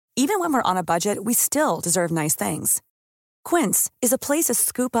Even when we're on a budget, we still deserve nice things. Quince is a place to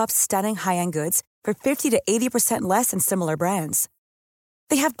scoop up stunning high-end goods for 50 to 80% less than similar brands.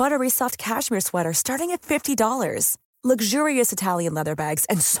 They have buttery soft cashmere sweaters starting at $50, luxurious Italian leather bags,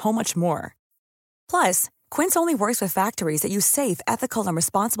 and so much more. Plus, Quince only works with factories that use safe, ethical, and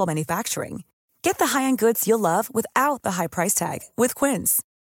responsible manufacturing. Get the high-end goods you'll love without the high price tag with Quince.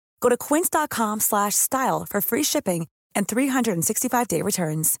 Go to quince.com/style for free shipping and 365-day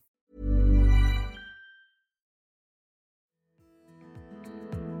returns.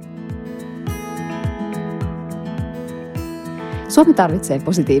 Suomi tarvitsee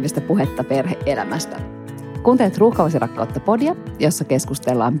positiivista puhetta perhe-elämästä. Kuuntelet Ruuhkavasirakkautta -podia, jossa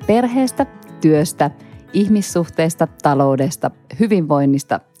keskustellaan perheestä, työstä, ihmissuhteista, taloudesta,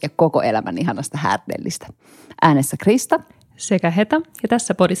 hyvinvoinnista ja koko elämän ihanasta härtellistä. Äänessä Krista sekä Heta, ja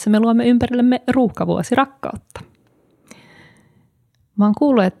tässä podissa me luomme ympärillemme ruuhkavuosirakkautta. Mä oon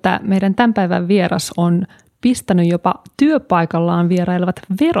kuullut, että meidän tämän päivän vieras on pistänyt jopa työpaikallaan vierailevat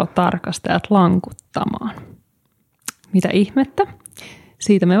verotarkastajat lankuttamaan. Mitä ihmettä?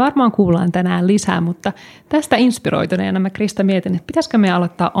 Siitä me varmaan kuullaan tänään lisää, mutta tästä inspiroituneena mä Krista mietin, että pitäisikö me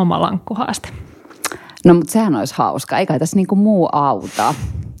aloittaa oma lankkuhaaste. No mutta sehän olisi hauska, eikä tässä niinku muu auta.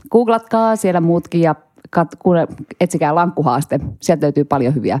 Googlatkaa siellä muutkin ja etsikää lankkuhaaste. Sieltä löytyy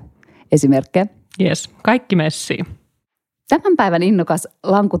paljon hyviä esimerkkejä. Jes, kaikki messiin. Tämän päivän innokas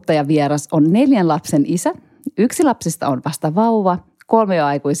lankuttajavieras on 4 lapsen isä. 1 lapsista on vasta vauva, 3 jo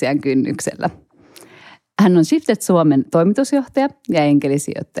aikuisiän kynnyksellä. Hän on Shifted Suomen toimitusjohtaja ja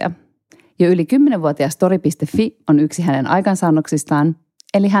enkelisijoittaja. Jo yli 10-vuotias Tori.fi on yksi hänen aikansaannoksistaan,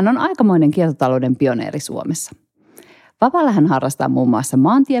 eli hän on aikamoinen kiertotalouden pioneeri Suomessa. Vapaalla hän harrastaa muun muassa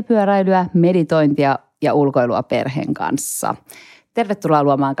maantiepyöräilyä, meditointia ja ulkoilua perheen kanssa. Tervetuloa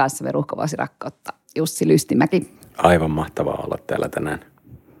luomaan kanssamme Ruuhkavuosirakkautta, Jussi Lystimäki. Aivan mahtavaa olla täällä tänään.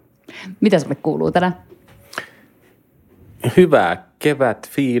 Mitä sulle kuuluu tänään? Hyvää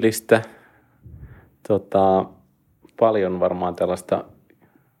kevätfiilistä. Paljon varmaan tällaista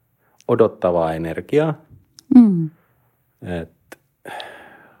odottavaa energiaa.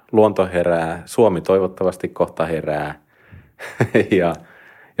 Luonto herää, Suomi toivottavasti kohta herää ja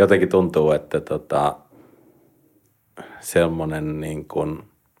jotenkin tuntuu, että semmoinen niin kuin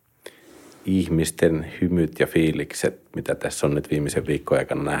ihmisten hymyt ja fiilikset, mitä tässä on nyt viimeisen viikkojen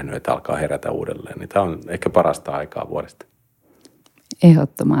aikana nähnyt, että alkaa herätä uudelleen, niin tämä on ehkä parasta aikaa vuodesta.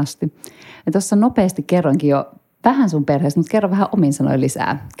 Ehdottomasti. Ja tuossa nopeasti kerroinkin jo vähän sun perheestä, mutta kerro vähän omin sanoin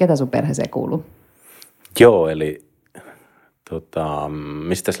lisää. Ketä sun perheeseen kuuluu? Joo, eli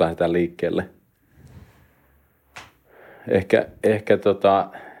mistä lähdetään liikkeelle? Ehkä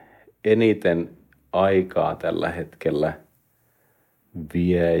eniten aikaa tällä hetkellä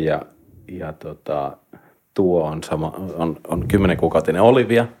vie ja tuo on 10-kuukautinen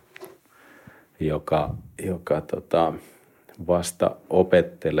Olivia, joka vasta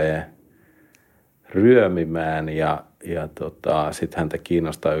opettelee ryömimään ja sitten häntä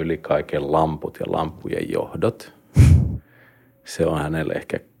kiinnostaa yli kaiken lamput ja lampujen johdot. Se on hänelle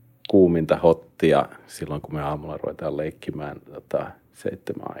ehkä kuuminta hottia silloin, kun me aamulla ruvetaan leikkimään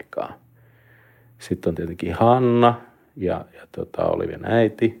 7 aikaa. Sitten on tietenkin Hanna ja Olivian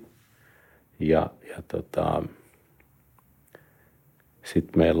äiti ja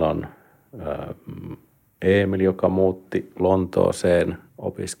sitten meillä on Emil, joka muutti Lontooseen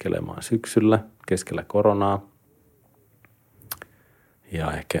opiskelemaan syksyllä keskellä koronaa.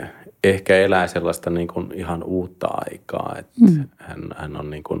 Ja ehkä elää sellaista niin kuin ihan uutta aikaa, että hän on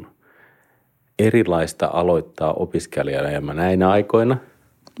niin kuin erilaista aloittaa opiskelijaelämä näinä aikoina.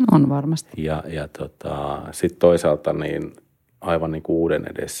 On varmasti. Ja sitten toisaalta niin aivan niin kuin uuden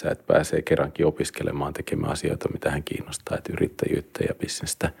edessä, että pääsee kerrankin opiskelemaan tekemään asioita, mitä hän kiinnostaa, että yrittäjyyttä ja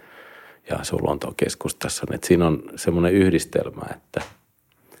bisnestä ja asuu Lontoon keskustassa. Että siinä on semmoinen yhdistelmä, että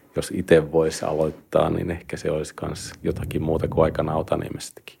jos itse voisi aloittaa, niin ehkä se olisi myös jotakin muuta kuin aikana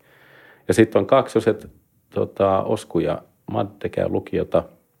Otaniemessäkin. Ja sitten on kaksoset, Osku ja Madde käy lukiota.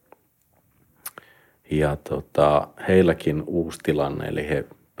 Ja heilläkin uusi tilanne, eli he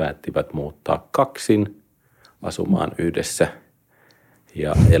päättivät muuttaa kaksin asumaan yhdessä.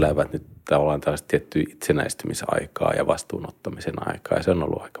 Ja elävät nyt tavallaan tällaista tiettyä itsenäistymisaikaa ja vastuunottamisen aikaa. Ja se on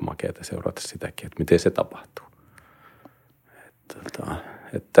ollut aika makeata seurata sitäkin, että miten se tapahtuu.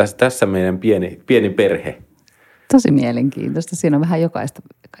 Tässä meidän pieni perhe. Tosi mielenkiintoista. Siinä on vähän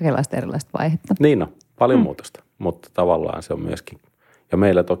kaikenlaista erilaista vaihetta. Niin on, paljon muutosta, mutta tavallaan se on myöskin. Ja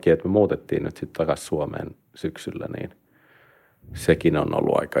meillä toki, että me muutettiin nyt sitten takaisin Suomeen syksyllä, niin sekin on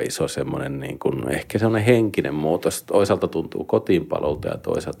ollut aika iso semmoinen niin kuin, ehkä semmoinen henkinen muutos. Toisaalta tuntuu kotiinpalolta ja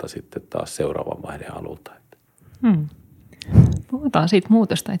toisaalta sitten taas seuraavan vaiheen alulta. Puhutaan siitä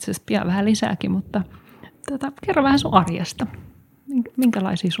muutosta itse asiassa pian vähän lisääkin, mutta kerro vähän sun arjesta.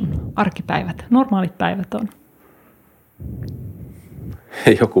 Minkälaisia sun arkipäivät, normaalit päivät on?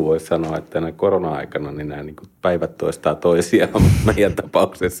 Joku voi sanoa, että tänä korona-aikana niin nämä niin kuin päivät toistaa toisiaan, mutta meidän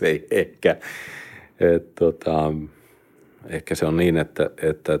tapauksessa ei ehkä. Ehkä se on niin, että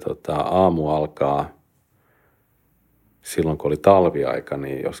aamu alkaa silloin, kun oli talviaika,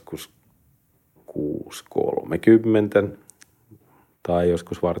 niin joskus 6:30 tai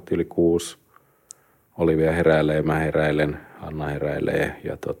joskus 6:15 Olivia heräilee, mä heräilen, Anna heräilee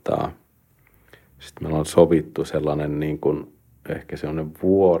ja sitten meillä on sovittu sellainen niin kuin ehkä sellainen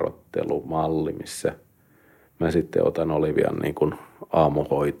vuorottelumalli, missä mä sitten otan Olivian niin kuin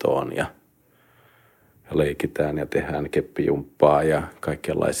aamuhoitoon ja leikitään ja tehdään keppijumppaa ja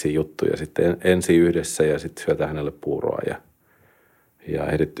kaikenlaisia juttuja sitten ensin yhdessä ja sitten syötään hänelle puuroa ja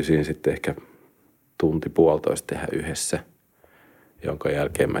ehditty siinä sitten ehkä tunti puolitoista tehdä yhdessä, jonka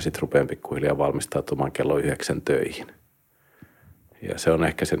jälkeen mä sitten rupean pikkuhiljaa valmistautumaan kello 9 töihin. Ja se on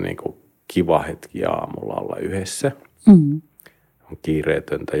ehkä se niinku kiva hetki aamulla olla yhdessä. Mm. On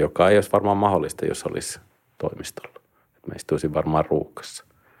kiireetöntä, joka ei olisi varmaan mahdollista, jos olisi toimistolla. Et mä istuisin varmaan ruuhkassa.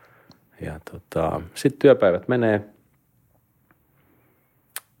 Ja sitten työpäivät menee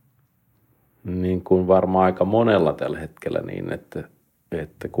niin kuin varmaan aika monella tällä hetkellä niin,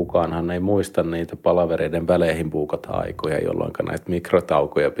 että kukaanhan ei muista niitä palavereiden väleihin buukata aikoja, jolloin näitä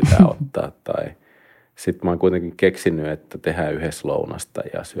mikrotaukoja pitää ottaa. Tai sitten mä oon kuitenkin keksinyt, että tehdään yhdessä lounasta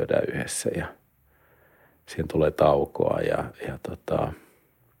ja syödään yhdessä ja siihen tulee taukoa ja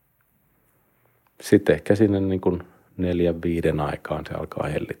sitten ehkä sinne niin kuin 4-5 aikaan se alkaa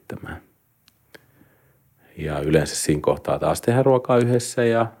hellittämään. Ja yleensä siinä kohtaa taas tehdään ruokaa yhdessä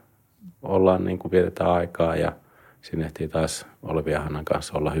ja ollaan niin kuin vietetään aikaa ja siinä ehtii taas Olivia ja Hannan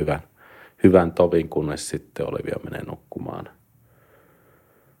kanssa olla hyvän tovin, kunnes sitten Olivia menee nukkumaan.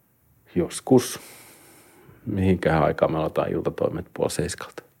 Joskus, mihinkään aikaan me aloitetaan iltatoimet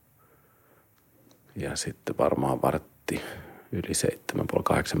 6:30. Ja sitten varmaan 7:45,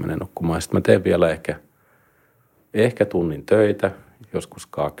 7:30 menee nukkumaan. Sitten mä teen vielä ehkä tunnin töitä, joskus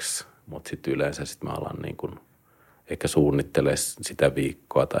 2, mutta sitten yleensä sit mä alan niin kun ehkä suunnittele sitä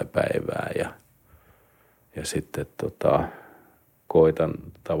viikkoa tai päivää ja sitten koitan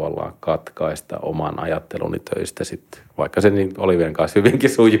tavallaan katkaista oman ajatteluni töistä sitten, vaikka se niin Olivian kanssa hyvinkin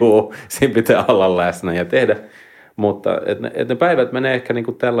sujuu, siinä pitää olla läsnä ja tehdä, mutta et ne päivät menee ehkä niin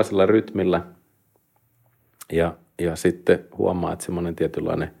kuin tällaisella rytmillä ja sitten huomaa, että semmoinen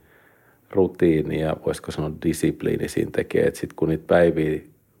tietynlainen rutiini ja voisiko sanoa disipliini siinä tekee, että sitten kun niitä päiviä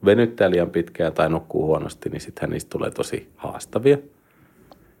venyttää liian pitkään tai nukkuu huonosti, niin sittenhän niistä tulee tosi haastavia.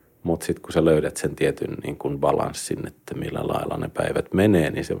 Mutta sitten kun sä löydät sen tietyn niin kun balanssin, että millä lailla ne päivät menee,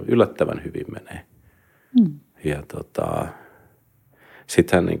 niin se yllättävän hyvin menee. Mm. Ja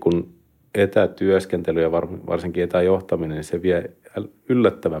sittenhän niin kun etätyöskentely ja varsinkin etäjohtaminen, niin se vie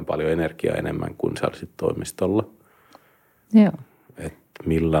yllättävän paljon energiaa enemmän kuin sä olisit toimistolla. Joo. Et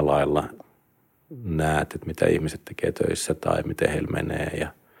millä lailla näet, että mitä ihmiset tekee töissä tai miten heillä menee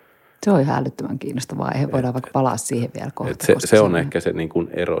ja se on ihan älyttömän kiinnostava aihe. Voidaan vaikka palaa siihen vielä kohta. Se on ehkä se niin kuin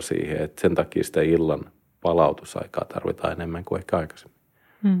ero siihen, että sen takia sitä illan palautusaikaa tarvitaan enemmän kuin ehkä aikaisemmin.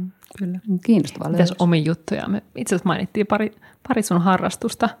 Kyllä. Kiinnostavaa löydös. Mitäs omia juttuja? Me itse asiassa mainittiin pari sun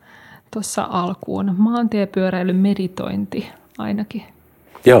harrastusta tuossa alkuun. Maantiepyöräily, meditointi ainakin.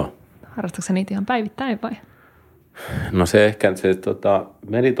 Joo. Harrastatko sä niitä ihan päivittäin vai? No se ehkä,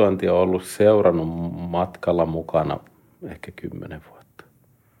 meditointi on ollut seurannut matkalla mukana ehkä 10 vuotta.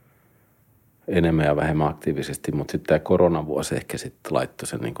 Enemmän ja vähemmän aktiivisesti, mutta sitten tämä koronavuosi ehkä sitten laittoi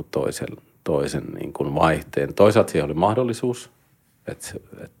sen niin kuin toisen niin kuin vaihteen. Toisaalta siihen oli mahdollisuus, että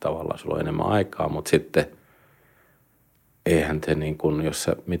tavallaan sulla on enemmän aikaa, mutta sitten eihän te niin kuin, jos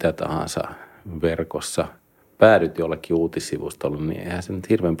sä mitä tahansa verkossa päädyt jollekin uutissivustolle, niin eihän se nyt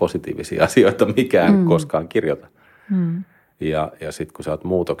hirveän positiivisia asioita mikään koskaan kirjoita. Ja sitten kun sä oot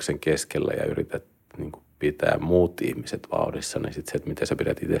muutoksen keskellä ja yrität niin kuin pitää muut ihmiset vauhdissa, niin sitten se, että miten sä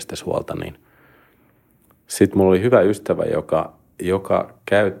pidät itsestäsi huolta, niin sitten mulla oli hyvä ystävä, joka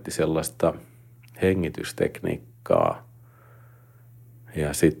käytti sellaista hengitystekniikkaa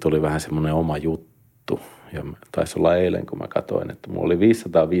ja sitten tuli vähän semmoinen oma juttu. Ja taisi olla eilen, kun mä katsoin, että mulla oli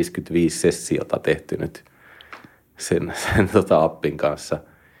 555 sessiota tehty nyt sen appin kanssa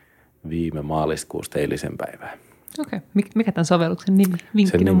viime maaliskuusta eilisen päivään. Okei. Mikä tämän sovelluksen nimi?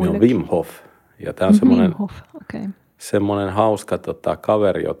 Sen nimi on Wim Hof. Ja tämä on semmoinen, semmoinen hauska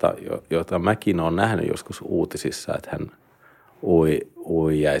kaveri, jota mäkin olen nähnyt joskus uutisissa, että hän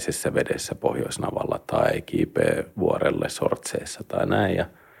ui jäisessä vedessä Pohjoisnavalla tai kiipeä vuorelle sortseissa tai näin. Ja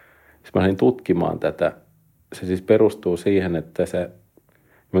sitten mä lähdin tutkimaan tätä se siis perustuu siihen, että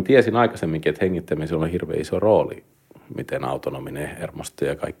mä tiesin aikaisemminkin, että hengittämisellä on hirveän iso rooli, miten autonominen hermosto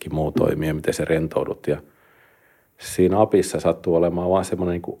ja kaikki muu toimii ja miten se rentoudut. Ja siinä apissa sattuu olemaan vaan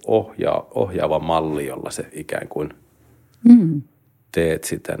semmoinen niin kuin ohjaava malli, jolla se ikään kuin teet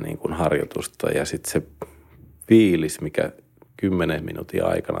sitä niin kuin harjoitusta. Ja sitten se fiilis, mikä 10 minuutin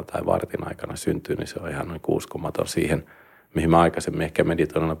aikana tai vartin aikana syntyy, niin se on ihan noin uskomaton siihen, mihin mä aikaisemmin ehkä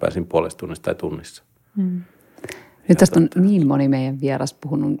meditoinnilla pääsin puolesta tunnissa tai tunnissa. Nyt tästä on niin moni meidän vieras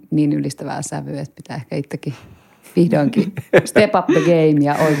puhunut niin ylistävää sävyä, että pitää ehkä itsekin vihdoinkin step up the game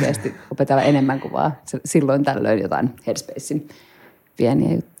ja oikeasti opetella enemmän kuin vaan silloin tällöin jotain Headspacein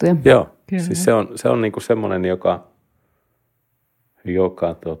pieniä juttuja. Joo, siis se on niinku semmoinen, joka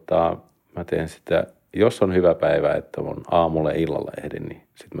mä teen sitä, jos on hyvä päivä, että mun aamulla ja illalla ehdin, niin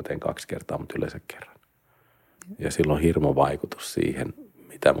sitten mä teen 2 kertaa, mutta yleensä kerran. Ja sillä on hirmo vaikutus siihen,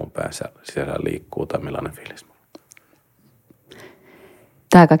 mitä mun päässä sisällä liikkuu tai millainen fiilis mulla.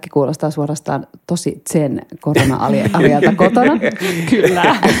 Tämä kaikki kuulostaa suorastaan tosi zen korona-alialta kotona.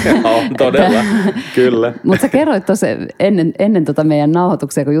 Kyllä. On todella, kyllä. Mutta sä kerroit tuossa ennen meidän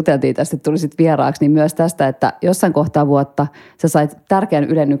nauhoituksia, kun juteltiin tästä, että tulisit vieraaksi, niin myös tästä, että jossain kohtaa vuotta sä sait tärkeän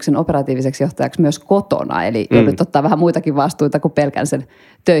ylennyksen operatiiviseksi johtajaksi myös kotona. Eli joudut ottaa vähän muitakin vastuita kuin pelkän sen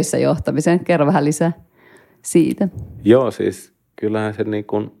töissä johtamisen. Kerro vähän lisää siitä. Joo, siis kyllähän se niin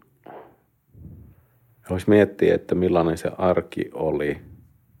kuin, jos miettii, että millainen se arki oli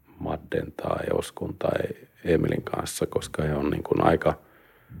Madden tai Oskun tai Emilin kanssa, koska he on niin kuin aika,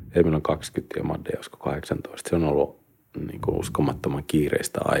 Emil on 20 ja Madden Osko 18. Se on ollut niin kuin uskomattoman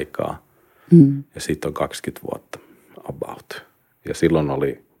kiireistä aikaa. Ja siitä on 20 vuotta about. Ja silloin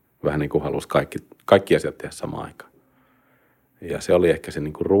oli vähän niin kuin halusi kaikki asiat tehdä samaan aikaan. Ja se oli ehkä se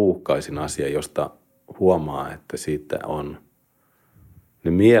niin kuin ruuhkaisin asia, josta huomaa, että siitä on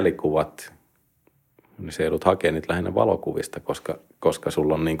ne mielikuvat, niin se joudut hakemaan niitä lähinnä valokuvista, koska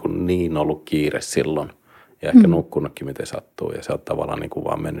sulla on niin ollut kiire silloin. Ja ehkä nukkunutkin, miten sattuu. Ja sä oot tavallaan niin kuin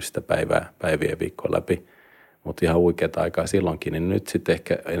vaan mennyt sitä päivien viikkoa läpi. Mutta ihan huikeata aikaa silloinkin. Niin nyt sitten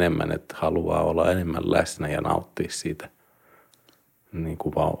ehkä enemmän, että haluaa olla enemmän läsnä ja nauttia siitä niin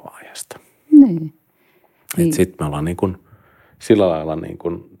kuin vauva-ajasta. Niin. Että sitten me ollaan niin kuin sillä lailla, niin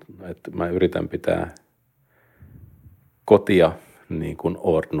kuin, että mä yritän pitää kotia niin kuin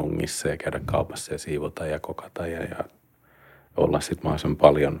ordnungissa ja käydä kaupassa ja siivota ja kokata ja olla sitten mahdollisimman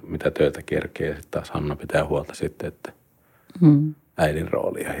paljon, mitä töitä kerkee. Ja sitten taas Hanna pitää huolta sitten, että äidin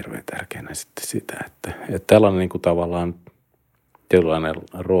rooli on hirveän tärkeänä sitten sitä, että tällainen niin kuin tavallaan tietynlainen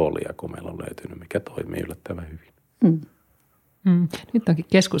rooli, kun meillä on löytynyt, mikä toimii yllättävän hyvin. Nyt onkin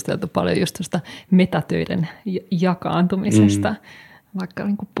keskusteltu paljon just tuosta metatöiden jakaantumisesta, vaikka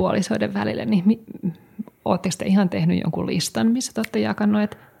niin kuin puolisoiden välillä, niin ootteko te ihan tehnyt jonkun listan, missä te olette jakanut,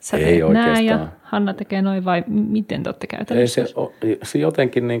 että sä teet nää ja Hanna tekee noin, vai miten te olette käytännössä? Se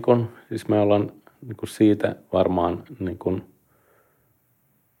jotenkin, niin kuin, siis me ollaan niin kuin siitä varmaan niin kuin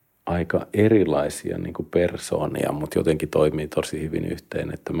aika erilaisia niin kuin persoonia, mutta jotenkin toimii tosi hyvin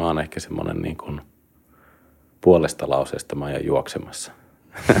yhteen, että mä oon ehkä semmoinen niin kuin puolesta lauseesta mä jään juoksemassa.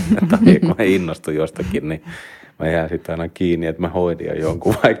 Tai kun mä innostun jostakin, niin mä jään sitten aina kiinni, että mä hoidin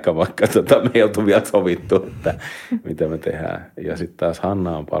jonkun vaikka me ei oltu vielä sovittu, että mitä me tehdään. Ja sitten taas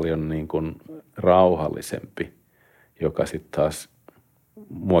Hanna on paljon niin kuin rauhallisempi, joka sitten taas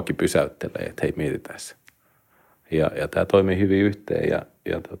muakin pysäyttelee, että hei, mietitään se. Ja tämä toimii hyvin yhteen ja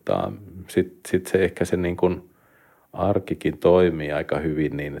sitten se ehkä se niin kuin arkikin toimii aika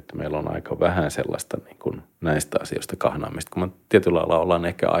hyvin niin, että meillä on aika vähän sellaista niin kuin näistä asioista kahnaamista, kun me tietyllä lailla ollaan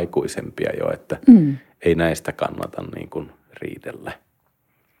ehkä aikuisempia jo, että ei näistä kannata niin kuin riidellä.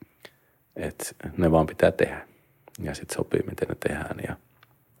 Että ne vaan pitää tehdä ja sitten sopii, miten ne tehdään. Ja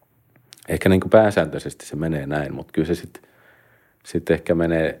ehkä niin kuin pääsääntöisesti se menee näin, mutta kyllä se sitten ehkä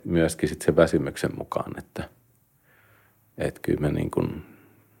menee myöskin sit sen väsymyksen mukaan, että kyllä me niin kuin,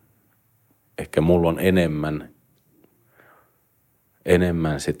 ehkä mulla on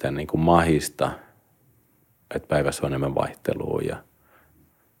enemmän sitä niin kuin mahista, että päivässä on enemmän vaihtelua ja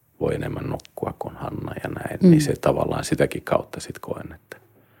voi enemmän nukkua kuin Hanna ja näin. Niin se tavallaan sitäkin kautta sitten koen, että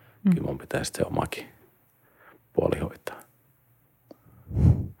kyllä mun pitää sitten se omakin puoli hoitaa.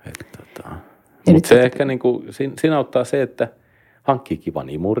 Mutta se ehkä niin kuin, siinä auttaa se, että hankkii kivan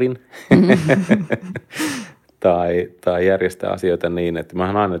imurin. Tai järjestää asioita niin, että mä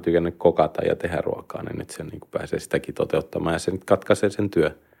oon aina tykännyt kokata ja tehdä ruokaa, niin nyt se niin kuin pääsee sitäkin toteuttamaan ja se nyt katkaisee sen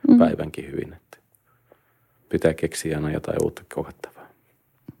työpäivänkin hyvin, että pitää keksiä aina jotain uutta kokattavaa.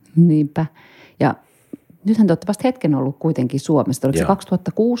 Niinpä. Ja nythän te olette vasta hetken ollut kuitenkin Suomessa. Oliko se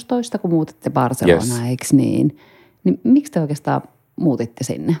 2016, kun muutitte Barcelonaan, eikö niin? Niin miksi te oikeastaan muutitte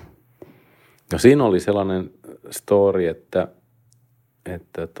sinne? No siinä oli sellainen story, että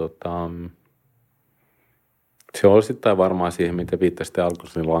se on osittain varmaan siihen, miten viittasitte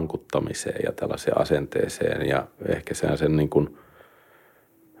alkuun lankuttamiseen ja tällaiseen asenteeseen ja ehkä sen niin kuin,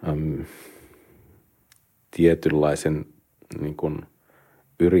 tietynlaisen niin kuin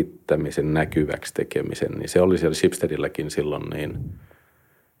yrittämisen näkyväksi tekemisen, niin se oli siellä Schibstedilläkin silloin, niin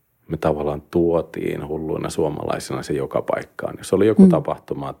me tavallaan tuotiin hulluina suomalaisina se joka paikkaan. Jos oli joku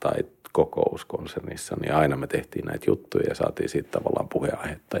tapahtuma tai kokous konsernissa, niin aina me tehtiin näitä juttuja ja saatiin siitä tavallaan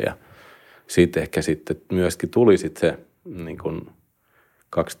puheenaihetta. Ja siitä ehkä sitten myöskin tuli sitten se niin kuin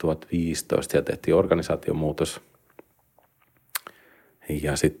 2015 ja tehtiin organisaatiomuutos.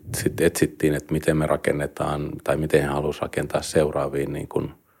 Ja sitten etsittiin, että miten me rakennetaan tai miten he halusivat rakentaa seuraaviin niin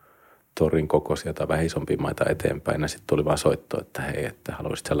kuin Torin kokoisia tai vähän isompia maita eteenpäin. Ja sitten tuli vaan soitto, että hei, että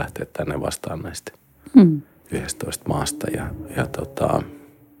haluaisitko lähteä tänne vastaan näistä 11 maasta. Ja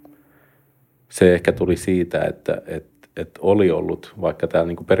se ehkä tuli siitä, että oli ollut, vaikka täällä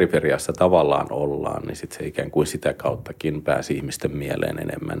niin kuin periferiassa tavallaan ollaan, niin sitten se ikään kuin sitä kauttakin pääsi ihmisten mieleen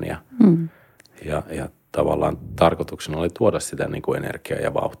enemmän. Ja tavallaan tarkoituksena oli tuoda sitä niin kuin energiaa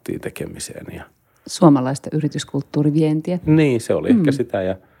ja vauhtia tekemiseen. Ja suomalaista yrityskulttuurivientiä. Niin, se oli ehkä sitä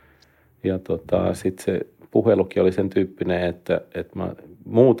ja sitten se puhelukin oli sen tyyppinen, että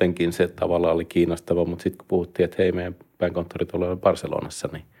muutenkin se tavallaan oli kiinnostava, mutta sitten kun puhuttiin, että hei, meidän pääkonttorit on Barcelonassa,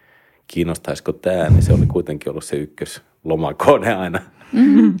 niin kiinnostaisiko tämä, niin se oli kuitenkin ollut se ykköslomakone aina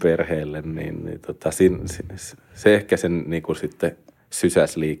perheelle, se ehkä sen niin kuin sitten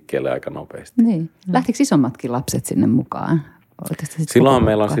sysäsi liikkeelle aika nopeasti. Niin. Lähtikö isommatkin lapset sinne mukaan? Silloin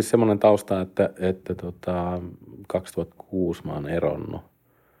meillä on siis semmoinen tausta, että 2006 mä oon eronnut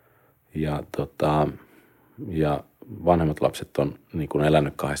ja vanhemmat lapset on niin kuin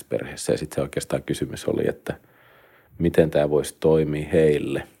elänyt kahdessa perheessä ja sitten se oikeastaan kysymys oli, että miten tämä voisi toimia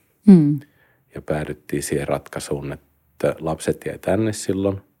heille. Ja päädyttiin siihen ratkaisuun, että lapset jäi tänne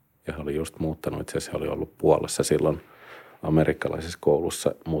silloin ja he oli just muuttanut, itse asiassa he oli ollut Puolassa silloin amerikkalaisessa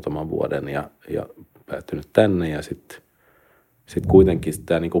koulussa muutaman vuoden ja päätynyt tänne ja sitten kuitenkin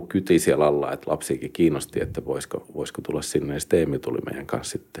tämä niin kuin kyti siellä alla, että lapsiakin kiinnosti, että voisiko tulla sinne. Ja sitten Eemi tuli meidän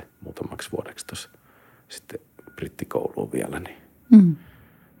kanssa sitten muutamaksi vuodeksi tuossa sitten brittikouluun vielä. Niin.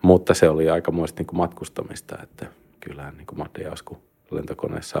 Mutta se oli aikamoista niin kuin matkustamista, että kyllähän niin kuin Madejasku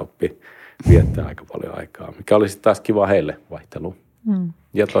lentokoneessa oppi viettää aika paljon aikaa, mikä oli sitten taas kiva heille vaihtelu.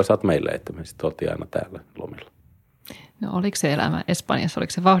 Ja toisaalta meille, että me sitten oltiin aina täällä lomilla. No oliko se elämä Espanjassa,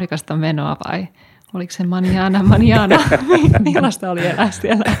 oliko se vauhdikasta menoa vai oliko se manjana? Millaista oli elää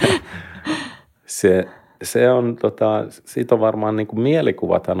siellä? Se on, siitä on varmaan niin kuin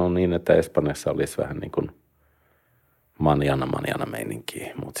mielikuvathan on niin, että Espanjassa olisi vähän niin kuin manjana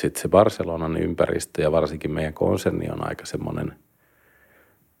meininkiä. Mutta sitten se Barcelonan ympäristö ja varsinkin meidän konserni on aika semmoinen,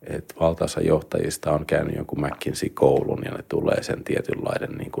 että valtaosa johtajista on käynyt jonkun McKinsey-koulun ja ne tulee sen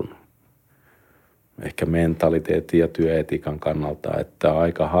tietynlainen niin kuin ehkä mentaliteetin ja työetiikan kannalta, että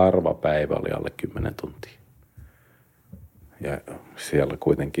aika harva päivä oli alle 10 tuntia. Ja siellä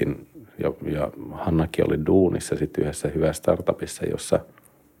kuitenkin, ja Hannakin oli duunissa sitten yhdessä hyvässä startupissa, jossa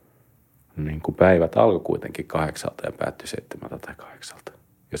niin kuin päivät alkoi kuitenkin 8 ja päättyi 7 tai 8.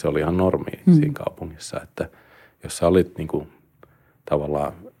 Ja se oli ihan normi siinä kaupungissa, että jos sä olit niin kuin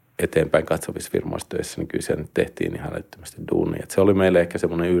tavallaan eteenpäin katsovissa firmoissa töissä, niin kyllä siellä nyt tehtiin ihan älyttömästi duunia. Et se oli meille ehkä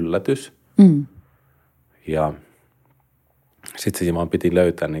semmoinen yllätys. Ja sitten siinä vaan piti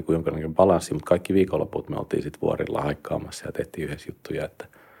löytää niin kuin jonkinlainen balanssi, mutta kaikki viikonloput me oltiin sitten vuorilla haikkaamassa ja tehtiin yhdessä juttuja, että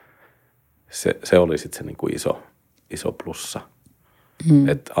se oli sitten se niin kuin iso plussa.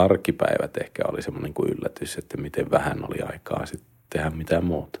 Että arkipäivät ehkä oli semmoinen niin kuin yllätys, että miten vähän oli aikaa sitten tehdä mitään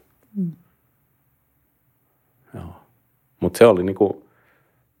muuta. Joo. Mutta se oli niin kuin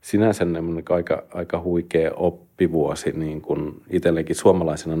sinänsä aika huikea oppivuosi, niin kuin itsellekin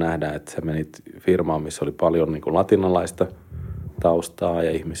suomalaisena nähdään, että sä menit firmaan, missä oli paljon niin kuin latinalaista taustaa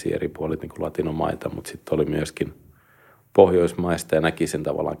ja ihmisiä eri puolit niin kuin latinomaita, mutta sitten oli myöskin pohjoismaista ja näki sen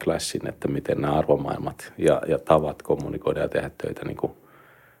tavallaan clashin, että miten nämä arvomaailmat ja tavat kommunikoida ja tehdä töitä niin kuin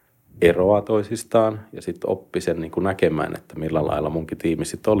eroaa toisistaan ja sitten oppi sen niin kuin näkemään, että millä lailla munkin tiimi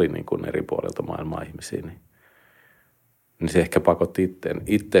sitten oli niin kuin eri puolilta maailmaa ihmisiä, niin se ehkä pakotti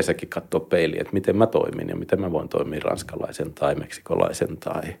itteensäkin katsoa peiliin, että miten mä toimin ja miten mä voin toimia ranskalaisen tai meksikolaisen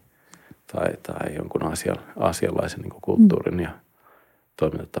tai jonkun aasialaisen niin kuin kulttuurin ja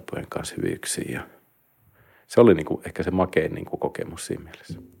toimintatapojen kanssa hyvyyksiin. Ja se oli niin kuin ehkä se makein niin kuin kokemus siinä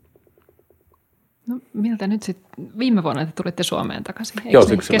mielessä. No miltä nyt sitten, viime vuonna te tulitte Suomeen takaisin? Eikö Joo,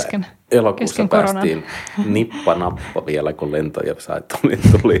 syksyllä elokuussa päästiin nippa vielä, kun lentoja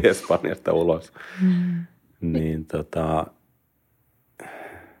tuli Espanjasta ulos. Niin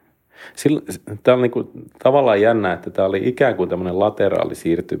Tämä on niin kuin tavallaan jännä, että tämä oli ikään kuin tämmöinen lateraali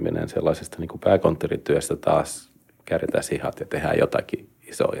siirtyminen sellaisesta niin kuin pääkonttorityöstä taas kääritään hihat ja tehdään jotakin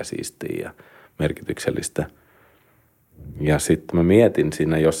isoa ja siistiä ja merkityksellistä. Ja sitten mä mietin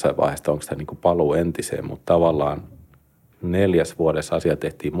siinä jossain vaiheessa, onko tämä niin kuin paluu entiseen, mutta tavallaan 4 vuodessa asia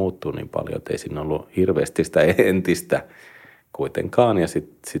tehtiin muuttua niin paljon, että ei siinä ollut hirveästi sitä entistä kuitenkaan. Ja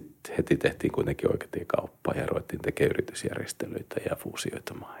sitten heti tehtiin kuitenkin oikein kauppaa ja ruvettiin tekemään yritysjärjestelyitä ja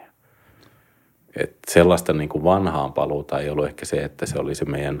fuusioitumaan. Et sellaista niin kuin vanhaan paluuta ei ollut ehkä se, että se oli se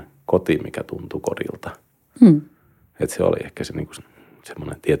meidän koti, mikä tuntui kodilta. Että se oli ehkä se niin kuin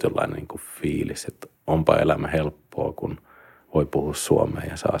semmoinen tietynlainen niin kuin fiilis, että onpa elämä helppoa, kun voi puhua suomea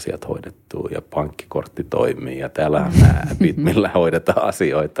ja saa asiat hoidettua ja pankkikortti toimii ja täällä on nämä appit, millä hoidetaan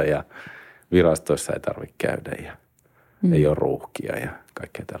asioita ja virastoissa ei tarvitse käydä ja ei ole ruuhkia ja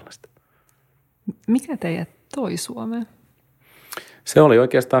kaikkea tällaista. Mikä teidät toi Suomeen? Se oli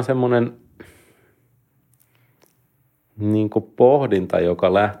oikeastaan semmoinen niin kuin pohdinta,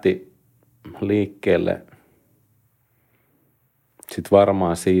 joka lähti liikkeelle sitten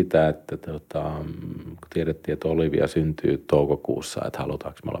varmaan siitä, että kun tiedettiin, että Olivia syntyy toukokuussa, että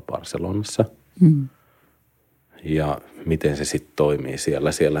halutaanko me olla Barcelonassa. Ja miten se sitten toimii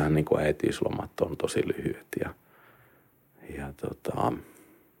siellä. Siellähän niin kuin äitiyslomat on tosi lyhyet. Ja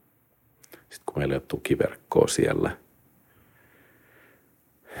sitten kun meillä ei ole tukiverkkoa siellä.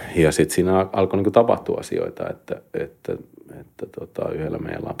 Ja sitten siinä alkoi niin kuin tapahtua asioita, että yhdellä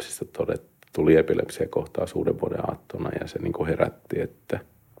meidän lapsista tuli epilepsiakohtaus uuden vuoden aattona ja se niin kuin herätti, että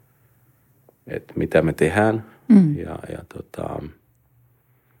mitä me tehdään.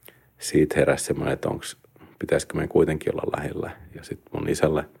 Siitä heräsi semmoinen, että pitäisikö meidän kuitenkin olla lähellä. Ja sitten mun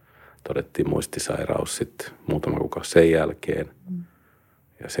isälle todettiin muistisairaus sitten muutama kuukausi sen jälkeen.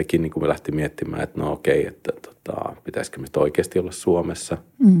 Ja sekin niin kuin me lähti miettimään, että no okei, että pitäisikö me oikeasti olla Suomessa.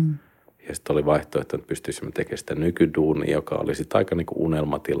 Ja sitten oli vaihtoehto, että pystyisimme tekemään sitä nykyduunia, joka oli sitten aika niin kuin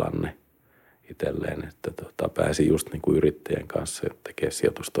unelmatilanne itselleen, että pääsi just niin kuin yrittäjien kanssa tekemään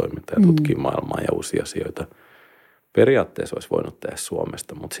sijoitustoimintaa ja tutkia maailmaa ja uusia asioita. Periaatteessa olisi voinut tehdä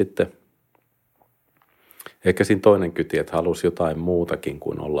Suomesta, mutta sitten ehkä siinä toinen kyti, että halusi jotain muutakin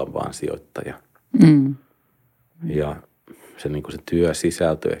kuin olla vaan sijoittaja. Ja se, niin kuin se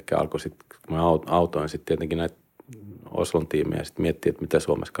työsisältö ehkä alkoi sitten, kun mä autoin sitten tietenkin näitä Oslon tiimejä ja sitten miettii, että mitä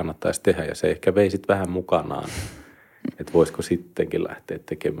Suomessa kannattaisi tehdä. Ja se ehkä vei sitten vähän mukanaan, että voisiko sittenkin lähteä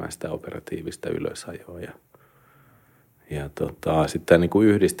tekemään sitä operatiivista ylösajoa. Ja sitten tämä niin kuin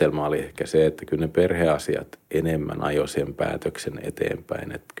yhdistelmä oli ehkä se, että kyllä ne perheasiat enemmän ajoi sen päätöksen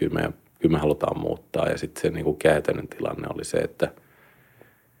eteenpäin. Että kyllä me halutaan muuttaa ja sitten se niin kuin käytännön tilanne oli se, että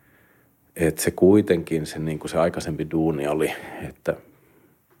se kuitenkin se, niin kuin se aikaisempi duuni oli, että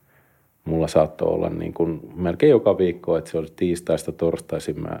mulla saattoi olla niin kuin melkein joka viikko, että se oli tiistaista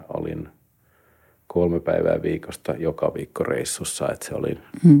torstaisin mä olin 3 päivää viikosta joka viikko reissussa, että se oli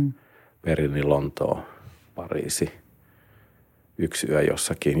Berliini, Lontoo, Pariisi, 1 yö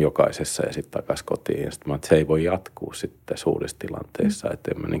jossakin jokaisessa ja sitten takaisin kotiin. Ja sitten se ei voi jatkuu sitten tässä uudessa tilanteessa,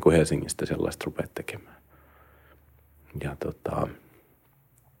 että en mä niin kuin Helsingistä sellaista rupea tekemään. Ja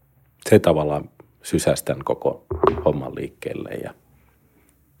se tavallaan sysäsi tämän koko homman liikkeelle ja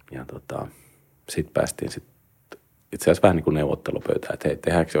sitten päästiin sitten itse asiassa vähän niin kuin neuvottelupöytään, että hei,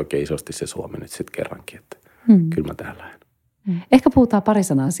 tehdäänkö oikein isosti se Suomi nyt sitten kerrankin, että kyllä mä tähän lähden. Ehkä puhutaan pari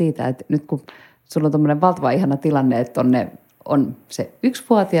sanaa siitä, että nyt kun sulla on tommoinen valtava ihana tilanne, että on se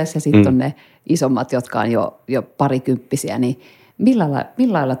 1-vuotias ja sitten on ne isommat, jotka on jo parikymppisiä, niin millä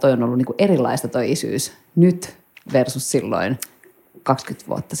lailla toi on ollut niin kuin erilaista toi isyys nyt versus silloin 20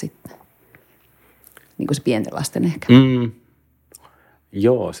 vuotta sitten? Niin kuin se pienten lasten ehkä.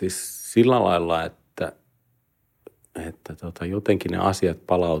 Joo, siis sillä lailla, että jotenkin ne asiat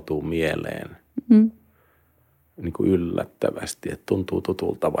palautuu mieleen niin kuin yllättävästi, että tuntuu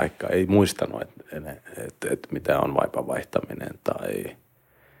tutulta, vaikka ei muistanut, että mitä on vaipan vaihtaminen tai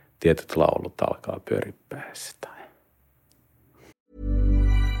tietyt laulut alkaa pyöriä päässä.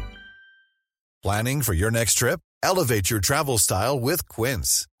 Planning for your next trip? Elevate your travel style with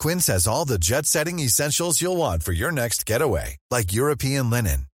Quince. Quince has all the jet-setting essentials you'll want for your next getaway, like European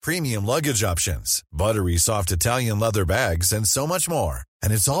linen, premium luggage options, buttery soft Italian leather bags, and so much more.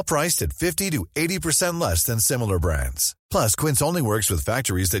 And it's all priced at 50 to 80% less than similar brands. Plus, Quince only works with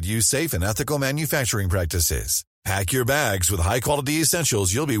factories that use safe and ethical manufacturing practices. Pack your bags with high-quality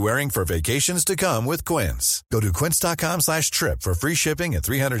essentials you'll be wearing for vacations to come with Quince. Go to quince.com/trip for free shipping and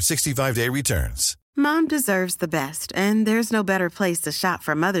 365-day returns. Mom deserves the best, and there's no better place to shop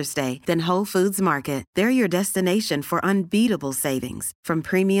for Mother's Day than Whole Foods Market. They're your destination for unbeatable savings, from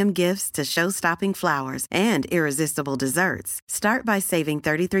premium gifts to show-stopping flowers and irresistible desserts. Start by saving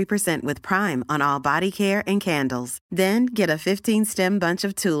 33% with Prime on all body care and candles. Then get a 15-stem bunch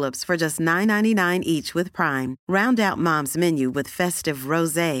of tulips for just $9.99 each with Prime. Round out Mom's menu with festive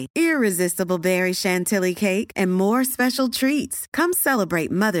rosé, irresistible berry chantilly cake, and more special treats. Come celebrate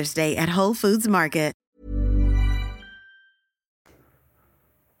Mother's Day at Whole Foods Market.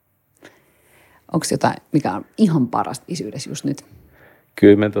 Onko jotain, mikä on ihan parasta isyydessä just nyt?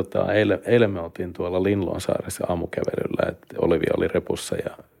 Kyllä me eilen me oltiin tuolla Linnunsaaressa aamukävelyllä, että Olivia oli repussa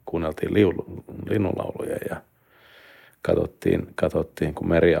ja kuunneltiin linnunlauluja ja katsottiin kun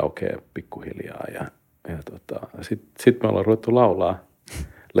meri aukeaa pikkuhiljaa ja sitten me ollaan ruvettu laulaa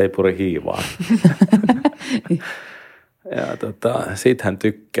Leipuri hiivaa. Ja siitä hän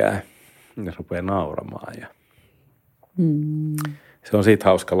tykkää ja rupeaa nauramaan ja se on siitä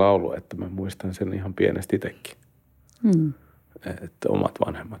hauska laulu, että mä muistan sen ihan pienestä itsekin. Että omat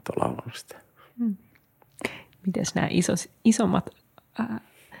vanhemmat on laulanut sitä. Mites nämä isommat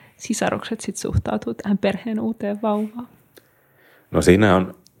sisarukset sitten suhtautuu tähän perheen uuteen vauvaan? No siinä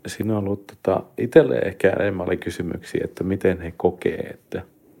on ollut itselle ehkä enemmän oli kysymyksiä, että miten he kokee, että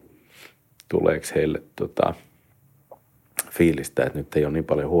tuleeko heille fiilistä, että nyt ei ole niin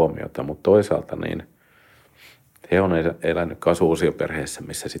paljon huomiota, mutta toisaalta niin he on elänyt kasvu-uusioperheessä,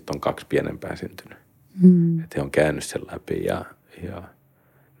 missä sitten on 2 pienempää syntynyt. Että he on käynyt sen läpi ja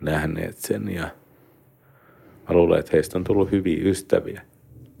nähneet sen ja mä luulen, että heistä on tullut hyviä ystäviä.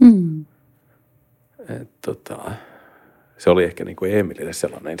 Se oli ehkä niin kuin Emilille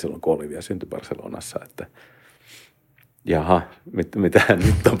sellainen silloin, kun Olivia syntyi Barcelonassa, että jaha, mitä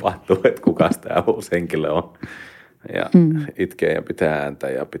nyt tapahtuu, että kukas tämä uusi henkilö on. Ja itkee ja pitää ääntä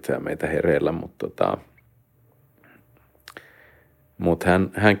ja pitää meitä hereillä, mutta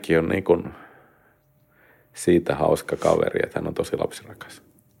hänkin on niin kuin siitä hauska kaveri, että hän on tosi lapsirakas.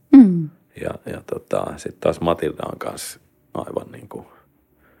 Ja sitten taas Matilda on kanssa aivan niin kuin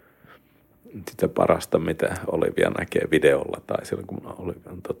sitä parasta, mitä Olivia näkee videolla tai silloin, kun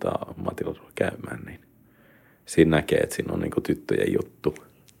Matilda tulee käymään, niin siinä näkee, että siinä on niin kuin tyttöjen juttu.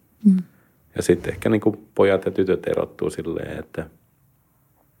 Ja sitten ehkä niin kuin pojat ja tytöt erottuu silleen, että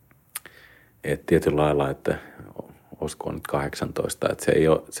tietyllä lailla, että olisiko nyt 18, että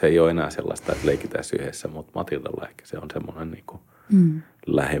se ei ole enää sellaista, että leikitään yhdessä, mutta Matildalla ehkä se on semmoinen niin kuin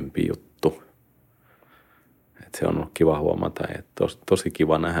lähempi juttu. Että se on ollut kiva huomata, että tosi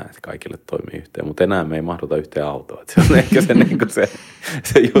kiva nähdä, että kaikille toimii yhteen, mutta enää me ei mahduta yhteen autoon. Että se on ehkä se, niin kuin se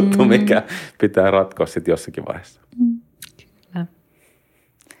juttu, mikä pitää ratkoa sitten jossakin vaiheessa. Kyllä.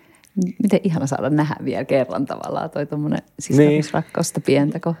 Miten ihana saada nähdä vielä kerran tavallaan toi tommoinen sisarusrakkausta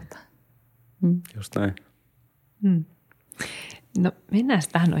pientä kohtaa. Just näin. No mennään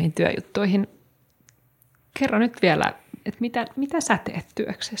sitten vähän noihin työjuttuihin. Kerro nyt vielä, että mitä sä teet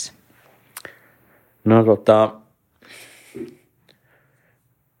työksessä? No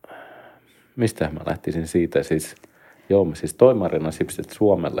mistä mä lähtisin siitä siis, mä siis toimarina Sipset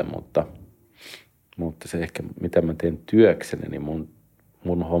Suomelle, mutta se ehkä mitä mä teen työkseni, niin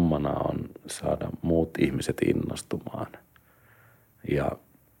mun hommana on saada muut ihmiset innostumaan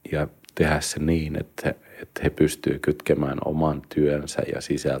ja tehdä se niin, että he pystyy kytkemään oman työnsä ja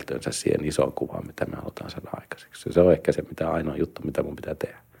sisältönsä siihen isoon kuvaan, mitä me halutaan saada aikaiseksi. Se on ehkä se ainoa juttu, mitä mun pitää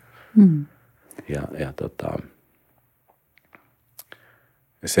tehdä.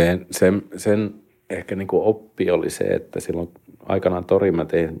 Sen ehkä niin kuin oppi oli se, että silloin aikanaan Tori mä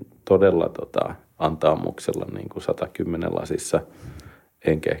tein todella antaamuksella niin kuin 110 lasissa,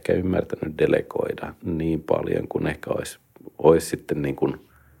 enkä ehkä ymmärtänyt delegoida niin paljon kuin ehkä olisi sitten niin kuin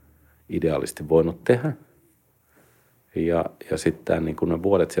ideaalisti voinut tehdä. Ja sitten niin kuin ne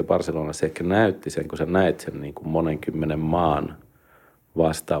vuodet siellä Barcelonassa ehkä näytti sen, kun sä näet sen niin kuin monen 10 maan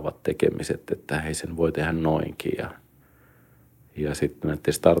vastaavat tekemiset, että hei sen voi tehdä noinkin. Ja sitten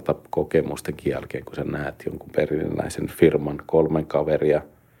näiden startup-kokemustenkin jälkeen, kun sä näet jonkun perinteisen firman 3 kaveria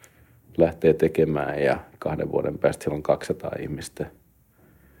lähtee tekemään ja 2 vuoden päästä siellä on 200 ihmistä,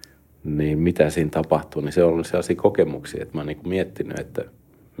 niin mitä siinä tapahtuu, niin se on sellaisia kokemuksia, että mä oon niin kuin miettinyt, että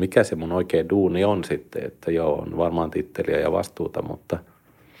mikä se mun oikea duuni on sitten, että joo, on varmaan titteliä ja vastuuta, mutta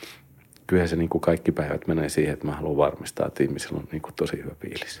kyllä se niin kuin kaikki päivät menee siihen, että mä haluan varmistaa, että ihmisillä on niin kuin tosi hyvä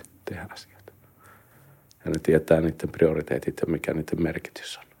fiilis tehdä asioita. Ja ne tietää niiden prioriteetit ja mikä niiden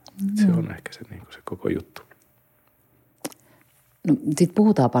merkitys on. Se on ehkä se, niin kuin se koko juttu. No sitten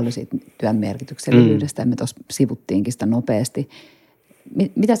puhutaan paljon siitä työn merkityksellisyydestä ja me tuossa sivuttiinkin sitä nopeasti.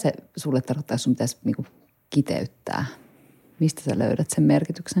 Mitä se sulle tarkoittaa, jos sun pitäisi niin kuin kiteyttää? Mistä sä löydät sen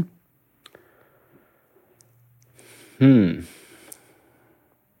merkityksen?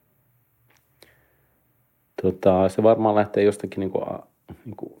 Se varmaan lähtee jostakin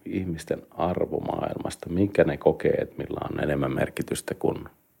niinku ihmisten arvomaailmasta, minkä ne kokee, että millä on enemmän merkitystä kuin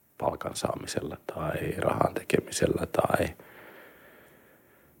palkan saamisella tai rahan tekemisellä tai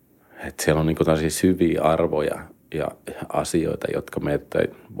että siellä on niinku tällaisia syviä arvoja ja asioita, jotka meitä,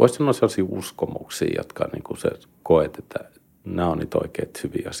 voisi sanoa sellaisia uskomuksia, jotka niinku se koet, että nämä on niitä oikeat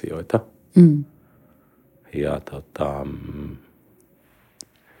hyviä asioita. Ja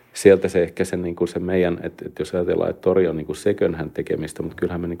sieltä se ehkä se, niinku se meidän, että jos ajatellaan, että tori on niinku second hand tekemistä, mutta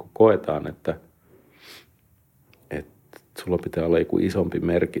kyllähän me niinku koetaan, että sulla pitää olla joku isompi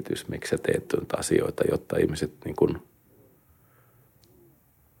merkitys, miksi sä teet noita asioita, jotta ihmiset niinku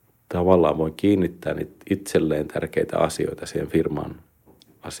tavallaan voi kiinnittää niitä itselleen tärkeitä asioita siihen firman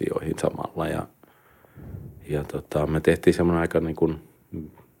asioihin samalla. Ja me tehtiin semmoinen aika niin kuin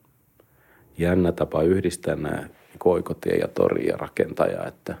jännä tapa yhdistää nämä Oikotie ja tori ja rakentaja,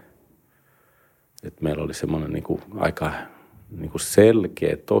 että meillä oli semmoinen niin kuin aika niin kuin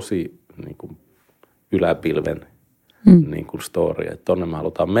selkeä, tosi niin kuin yläpilven niin kuin story, että tonne me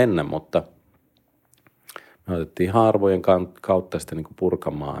halutaan mennä, mutta me otettiin ihan arvojen kautta sitä niin kuin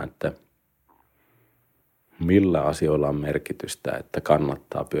purkamaan, että millä asioilla on merkitystä, että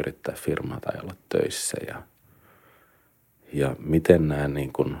kannattaa pyörittää firmaa tai olla töissä ja miten nämä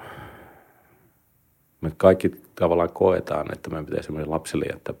niin kuin, me kaikki tavallaan koetaan, että meidän pitäisi meidän lapsille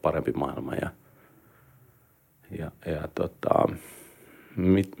jättää parempi maailma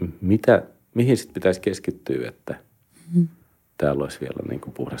mihin sitten pitäisi keskittyä, että täällä olisi vielä niin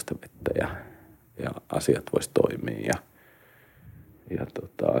kuin puhdasta vettä ja asiat voisi toimia ja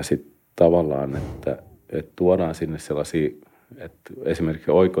sitten tavallaan, että tuodaan sinne sellaisia, että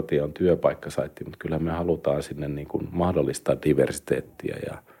esimerkiksi Oikotie on työpaikkasaitti, mutta kyllä me halutaan sinne niin kuin mahdollistaa diversiteettiä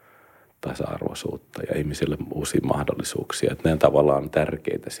ja tasa-arvoisuutta ja ihmisille uusia mahdollisuuksia. Että ne tavallaan on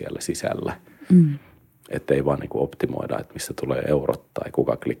tärkeitä siellä sisällä. Että ei vaan niin kuin optimoida, että missä tulee eurot tai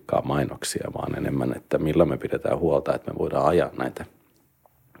kuka klikkaa mainoksia, vaan enemmän, että millä me pidetään huolta, että me voidaan ajaa näitä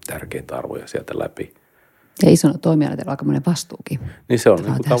tärkeitä arvoja sieltä läpi. Ja isona toimijana teillä on aikamoinen vastuukin. Niin se on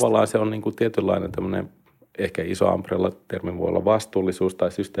niin kuin, tavallaan se on niin kuin tietynlainen tämmöinen, ehkä iso umbrella-termi voi olla vastuullisuus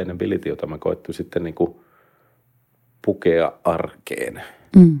tai sustainability, jota mä koettu sitten niin kuin pukea arkeen.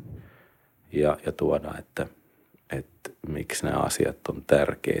 Ja tuoda, että miksi nämä asiat on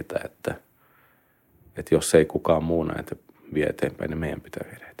tärkeitä, että jos ei kukaan muu näitä vie eteenpäin, niin meidän pitää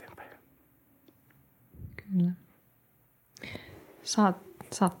viedä eteenpäin. Kyllä. Sä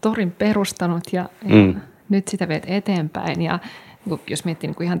oot torin perustanut ja nyt sitä viet eteenpäin. Ja jos miettii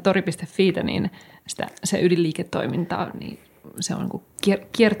niin kuin ihan tori.fiitä, niin se ydinliiketoiminta, niin se on niin kuin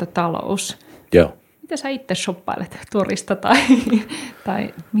kiertotalous. Joo. Mitä sä itse shoppailet torista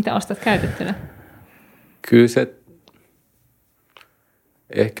tai mitä ostat käytettynä? Kyllä se,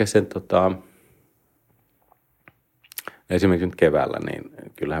 ehkä sen esimerkiksi nyt keväällä,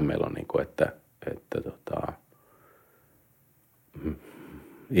 niin kyllähän meillä on niin kuin, että